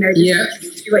 Yeah.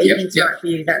 Do what you think's right for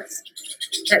you. That's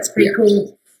pretty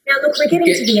cool. Now, look, we're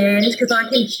getting to the end because I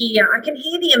can hear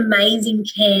the amazing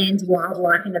Cairns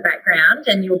wildlife in the background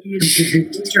and your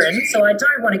beautiful children. So I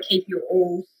don't want to keep you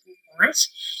all night.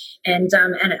 And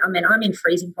I mean, I'm in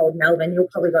freezing cold Melbourne.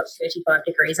 You've probably got 35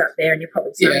 degrees up there, and you're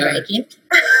probably sunbaking.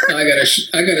 I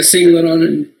got a singlet on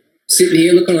and sitting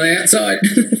here looking on the outside.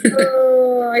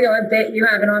 I bet you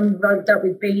have, and I'm rugged up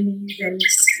with beanies and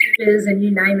slippers and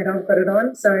you name it, I've got it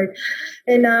on. So,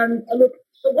 and look,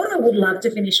 but what I would love to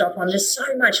finish off on, there's so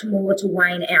much more to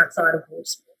Wayne outside of water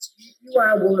sports. You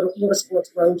are water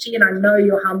sports royalty, and I know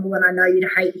you're humble, and I know you'd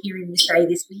hate hearing me say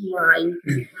this, but you are.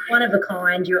 You're one of a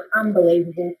kind. You're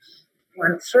unbelievable.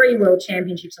 Won 3 world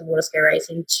championships in water ski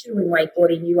racing, 2 in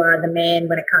wakeboarding. You are the man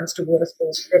when it comes to water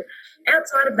sports. But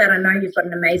outside of that, I know you've got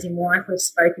an amazing wife. We've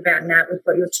spoke about Nat. We've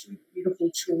got your 2 beautiful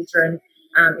children.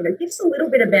 Give us a little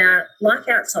bit about life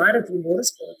outside of the water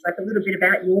sports, like a little bit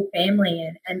about your family.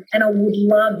 And I would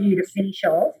love you to finish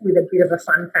off with a bit of a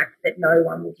fun fact that no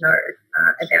one would know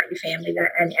about your family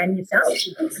and yourself.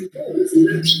 Pretty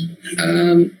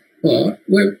cool. Well,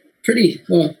 we're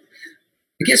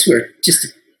I guess we're just a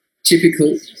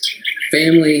typical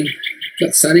family.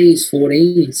 Got Sonny, he's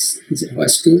 14, he's at high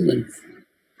school and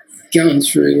going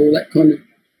through all that kind of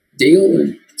deal.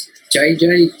 And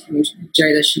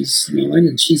Jada, she's 9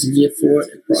 and she's in year 4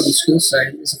 at primary school, so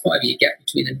there's a 5-year gap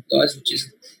between them guys,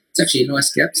 it's actually a nice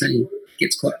gap, so he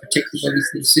gets quite protective of his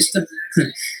little sister.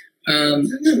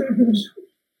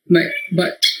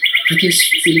 But I guess,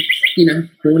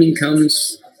 morning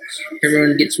comes,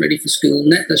 everyone gets ready for school.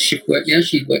 Nat does shift work now.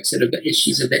 She works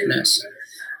she's a vet nurse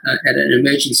at an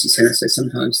emergency centre, so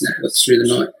sometimes Nat works through the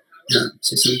night.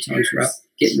 So sometimes we're up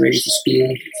getting ready for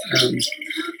school.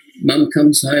 Mum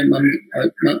comes home,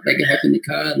 they get hop in the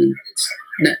car, and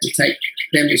Nat will take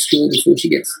them to school before she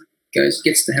gets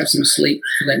to have some sleep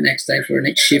for that next day for her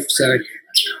next shift. So,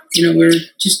 we're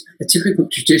just a typical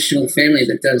traditional family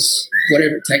that does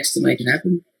whatever it takes to make it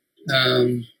happen.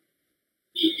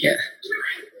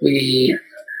 We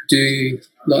do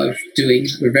love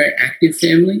we're a very active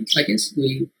family, I guess.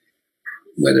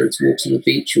 Whether it's walks on the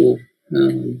beach or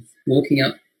walking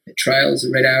up the trails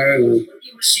at Red Arrow or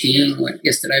skiing. Like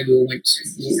yesterday, we went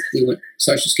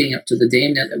social skiing up to the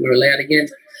dam now that we're allowed again,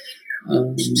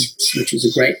 which was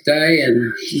a great day,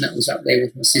 and that was up there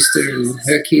with my sister and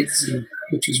her kids,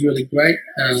 which was really great.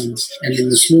 And then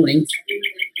this morning,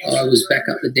 I was back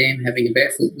up the dam having a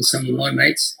barefoot with some of my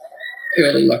mates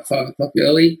early, like 5 o'clock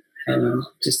early,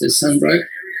 just as sun broke,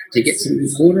 to get some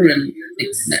water, and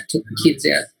that took the kids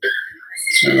out,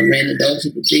 ran the dogs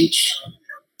at the beach.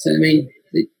 So, I mean,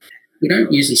 we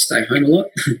don't usually stay home a lot.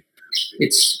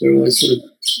 We're always sort of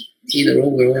either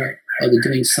or. We're either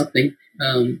doing something.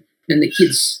 And the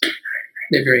kids,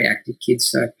 they're very active kids.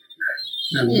 So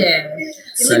living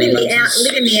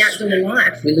the outdoor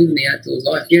life. We live in the outdoor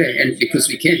life, and because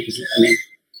we can. Because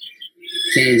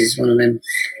Cairns is one of them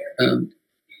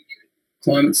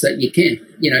climates that you can.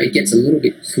 It gets a little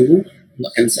bit cool. I'm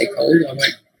not going to say cold. I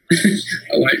won't.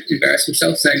 I won't embarrass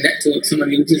myself saying that to someone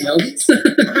who lives in Melbourne.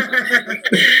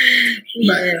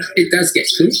 But it does get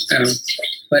cool.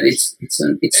 But it's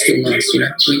still nice.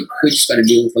 We just got to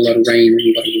deal with a lot of rain and a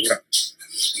lot of water.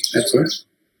 That's right.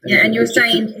 Yeah, and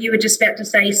you were just about to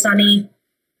say Sonny.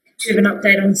 Do you have an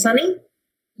update on Sonny?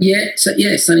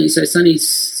 Sonny.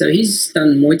 So he's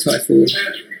done Muay Thai for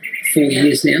 4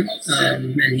 years now,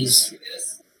 and he's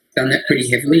done that pretty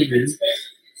heavily. And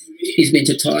he's been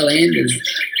to Thailand and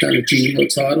done a junior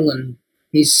world title, and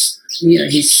he's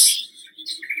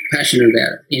passionate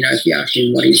about it. If you ask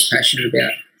him what he's passionate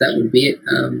about, that would be it.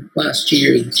 Last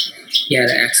year he had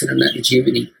an accident at the gym,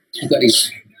 and he broke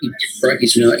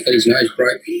his nose, got his nose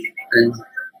broke, and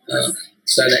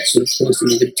so that sort of caused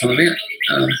him a bit of time out.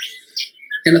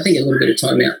 And I think a little bit of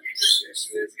time out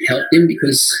helped him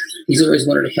because he's always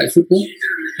wanted to play football,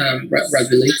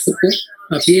 rugby league football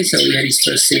up here. So he had his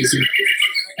first season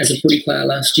as a footy player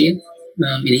last year,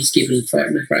 and he's given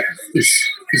fighting a break, his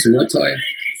Muay Thai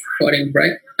fighting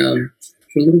break for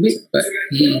a little bit, but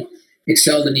he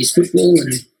excelled in his football,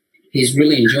 and he's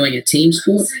really enjoying a team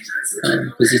sport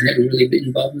because he's never really been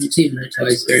involved in a team. Muay Thai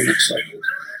is very much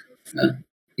like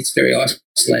it's very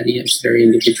isolated. It's a very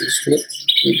individual sport.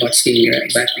 Like skiing out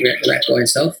back by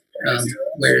himself.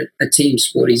 Where a team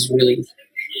sport, he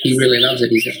really loves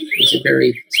it. He's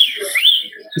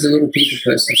a little people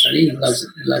person, so he loves it.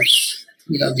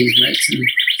 He loves his mates and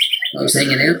loves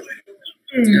hanging out.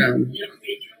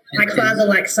 Like father,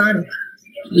 like son.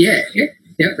 Yeah,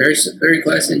 very very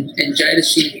close. And Jada,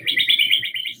 she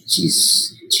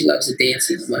loves the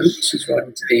dancing at the moment. She's right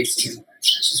into dancing, and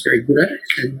she's very good at it.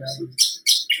 And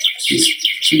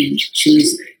she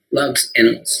loves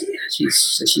animals.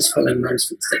 She's following Mum's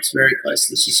footsteps very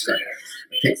closely. She's got a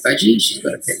pet budgie, she's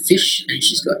got a pet fish, and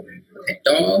she's got a pet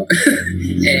dog.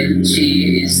 And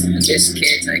she is the best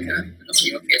caretaker, not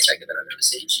your caretaker that I've ever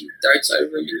seen. She dotes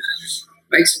over him and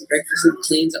makes him breakfast and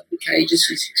cleans up the cages.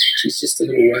 She's just a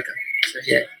little worker.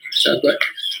 So I've got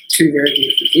two very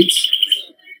beautiful kids.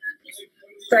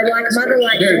 So like mother,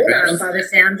 like daughter, by the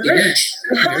sounds of it.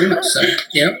 Very much so.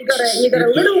 Yep. You got a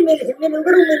little mini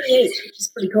each, which is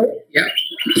pretty cool. Yeah,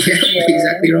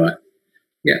 exactly right.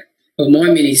 Yeah. Well, my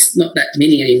mini's not that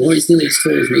mini anymore. He's nearly as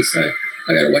tall as me, so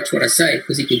I got to watch what I say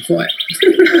because he can fight.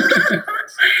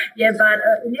 Yeah, but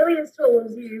nearly as tall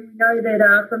as you know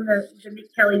that from the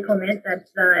Mick Kelly comment that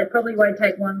it probably won't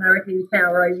take one American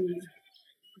power over you.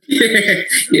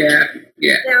 Yeah.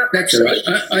 Now, that's all right.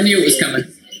 I knew it was coming.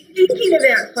 Thinking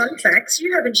about fun facts,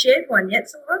 you haven't shared one yet,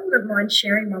 so I wouldn't mind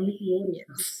sharing one with the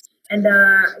audience. And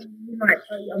you might,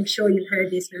 I'm sure you've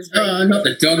heard this as well. Oh, not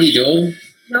the doggy door.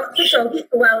 Not the doggy,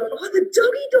 the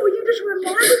doggy door, you just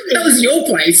reminded me. That was your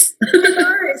place. I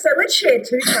know, so let's share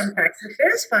two fun facts. The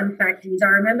first fun fact is I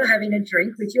remember having a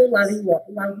drink with your lovely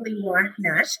wife,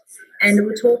 Nat, and we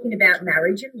were talking about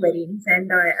marriage and weddings,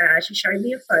 and she showed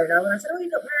me a photo, and I said,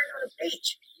 you got married on a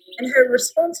beach. And her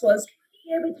response was,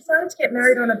 yeah, we decided to get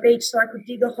married on a beach so I could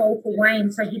dig a hole for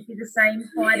Wayne so he'd be the same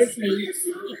height as me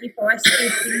if I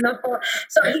stood in the hole.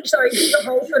 So he dig a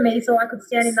hole for me so I could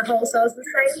stand in the hole so I was the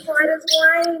same height as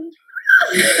Wayne.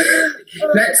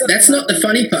 That's not the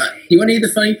funny part. You want to hear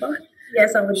the funny part?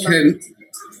 Yes, I would love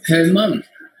her mum,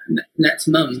 Nat's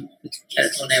mum,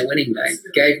 on our wedding day,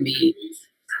 gave me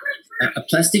a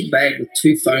plastic bag with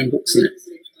 2 phone books in it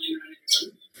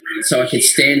so I could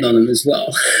stand on them as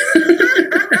well.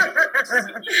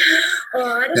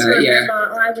 I just remember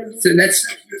I was. So that's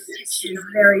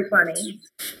very funny.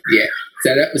 Yeah.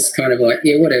 So that was kind of like,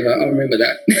 whatever. I'll remember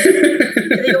that.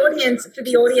 For the audience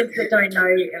that don't know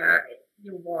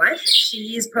your wife,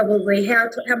 she is probably how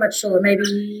much taller?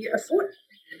 Maybe a foot.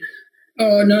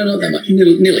 Oh no, not that much.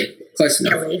 Nearly. Close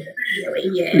enough. Nearly,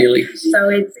 yeah. Nearly. So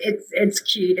it's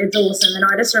cute. It's awesome, and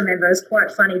I just remember it was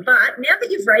quite funny. But now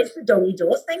that you've raised the doggy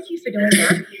door, thank you for doing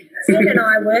that. Fred and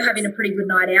I were having a pretty good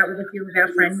night out with a few of our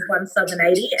friends one Southern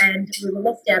 80, and we were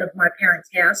locked out of my parents'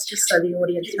 house. Just so the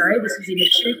audience know, this was in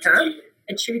Echuca.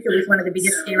 Echuca was one of the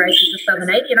biggest ski races of Southern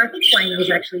 80, and I think Wayne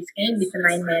was actually skiing with the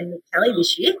main man Mick Kelly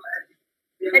this year.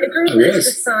 And a group of us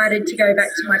decided to go back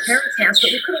to my parents' house, but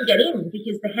we couldn't get in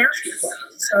because the house was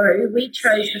locked. So we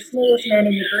chose the smallest man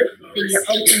in the group, the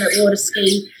ultimate water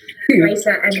ski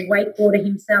racer and wakeboarder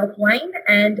himself, Wayne,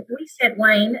 and we sent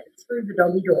Wayne through the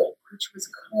doggy door. which was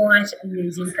quite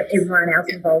amusing for everyone else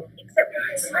involved, except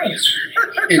for me.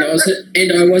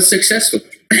 And I was successful.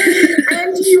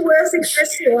 And you were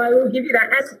successful, I will give you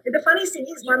that. And the funniest thing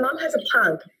is my mum has a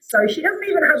pug, so she doesn't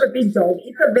even have a big dog.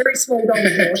 It's a very small dog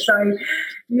of yours. So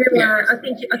I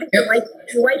think you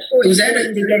wait for it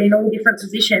to get in all different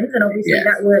positions, and obviously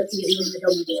that worked to get you in the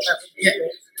doggy.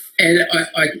 And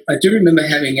I do remember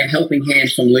having a helping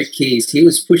hand from Luke Keys. He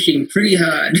was pushing pretty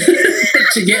hard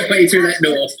to get me through that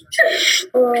door.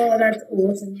 Oh, that's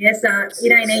awesome. Yes,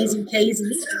 it ain't easy, Keys.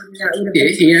 It ain't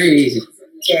easy.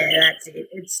 Yeah, that's it.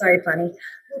 It's so funny.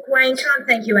 Look, Wayne, can't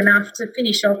thank you enough. To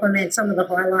finish off on that, some of the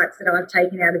highlights that I've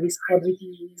taken out of this pod with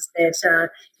you is that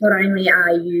not only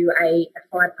are you a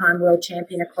 5-time world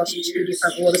champion across 2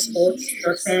 different water sports,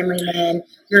 you're a family man,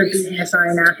 you're a business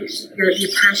owner,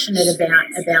 you're passionate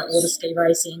about water ski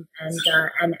racing,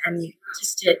 and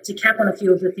just to cap on a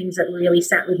few of the things that really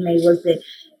sat with me was that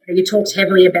you talked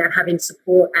heavily about having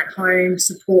support at home,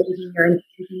 support within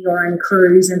your own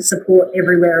crews, and support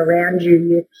everywhere around you.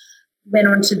 You went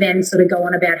on to then sort of go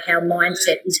on about how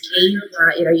mindset is key.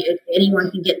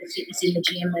 Anyone can get the fitness in the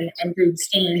gym and do the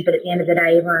skiing, but at the end of the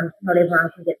day, not everyone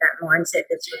can get that mindset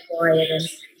that's required,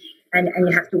 and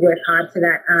you have to work hard for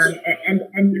that.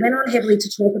 And you went on heavily to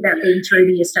talk about being true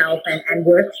to yourself and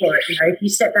work for it. If you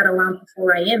set that alarm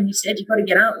for 4 a.m., you said you've got to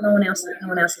get up. No one else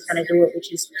is going to do it,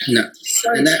 which is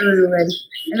so true.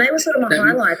 And they were sort of my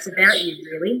highlights about you,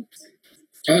 really.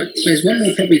 Oh, there's one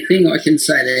more probably thing I can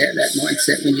say there, that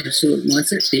mindset, when you're sort of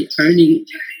mindset, the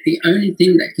only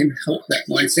thing that can help that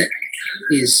mindset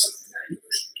is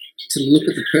to look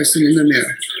at the person in the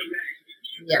mirror.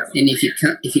 Yeah. And if you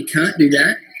can't do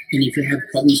that, and if you have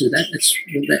problems with that,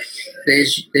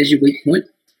 there's your weak point,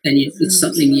 and it's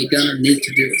something you're going to need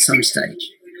to do at some stage.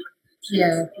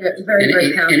 Yeah,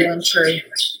 very powerful and true.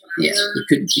 Yeah,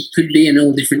 it could be in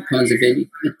all different kinds of venues.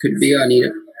 It could be I need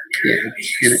it. Yeah, and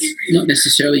it's not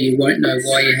necessarily you won't know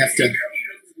why you have to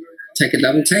take a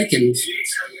double take and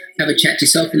have a chat to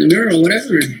yourself in the mirror or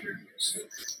whatever,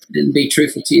 and be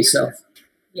truthful to yourself.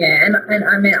 Yeah, and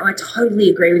I mean, I totally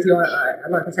agree with you.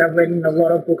 Like I said, I've read a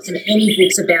lot of books, and any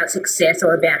books about success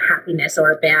or about happiness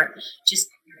or about just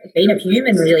being a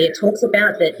human, really, it talks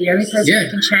about that the only person that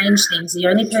can change things, the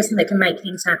only person that can make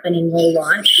things happen in your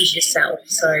life is yourself.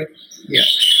 So,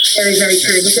 very, very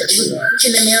true. Look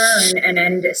in the mirror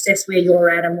and assess where you're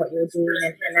at and what you're doing,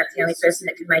 and that's the only person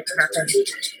that can make it happen.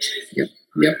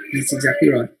 Yep, that's exactly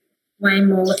right. Wayne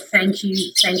Moore, thank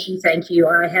you.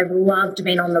 I have loved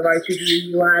being on the road with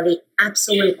you. You are the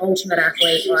absolute ultimate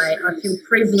athlete. I feel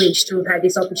privileged to have had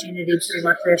this opportunity to do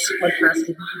my first podcast with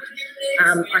you.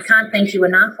 I can't thank you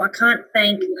enough. I can't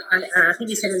thank, I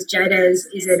think you said it was Jada,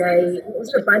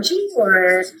 was it a budgie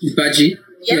or a... Budgie.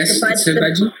 Yeah, yes,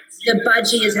 the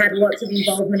budgie has had lots of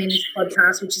involvement in this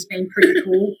podcast, which has been pretty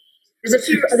cool.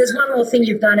 There's one more thing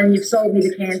you've done, and you've sold me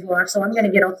the Cairns life, so I'm going to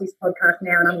get off this podcast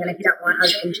now, and I'm going to hit up my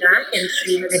husband Jack and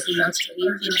see whether he wants to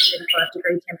live in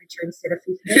 35-degree temperature instead of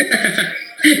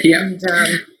 50. Yeah.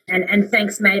 And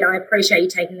thanks, mate. I appreciate you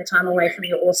taking the time away from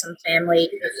your awesome family.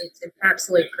 It's an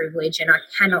absolute privilege, and I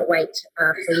cannot wait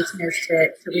for listeners to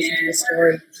listen to the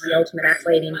story of the ultimate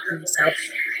athlete in yourself.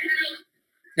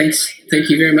 Thanks.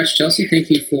 Thank you very much, Chelsea. Thank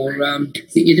you for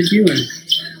the interview,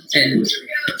 and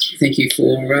thank you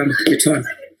for your time.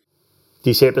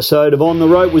 This episode of On the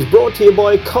Rope was brought to you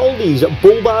by Coldies,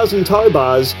 Bull Bars and Tow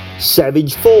Bars,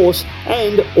 Savage Force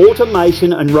and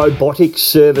Automation and Robotics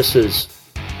Services.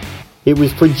 It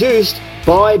was produced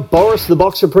by Boris the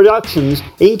Boxer Productions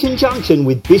in conjunction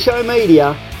with Bisho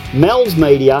Media, Mel's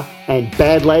Media and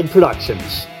Bad Lad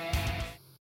Productions.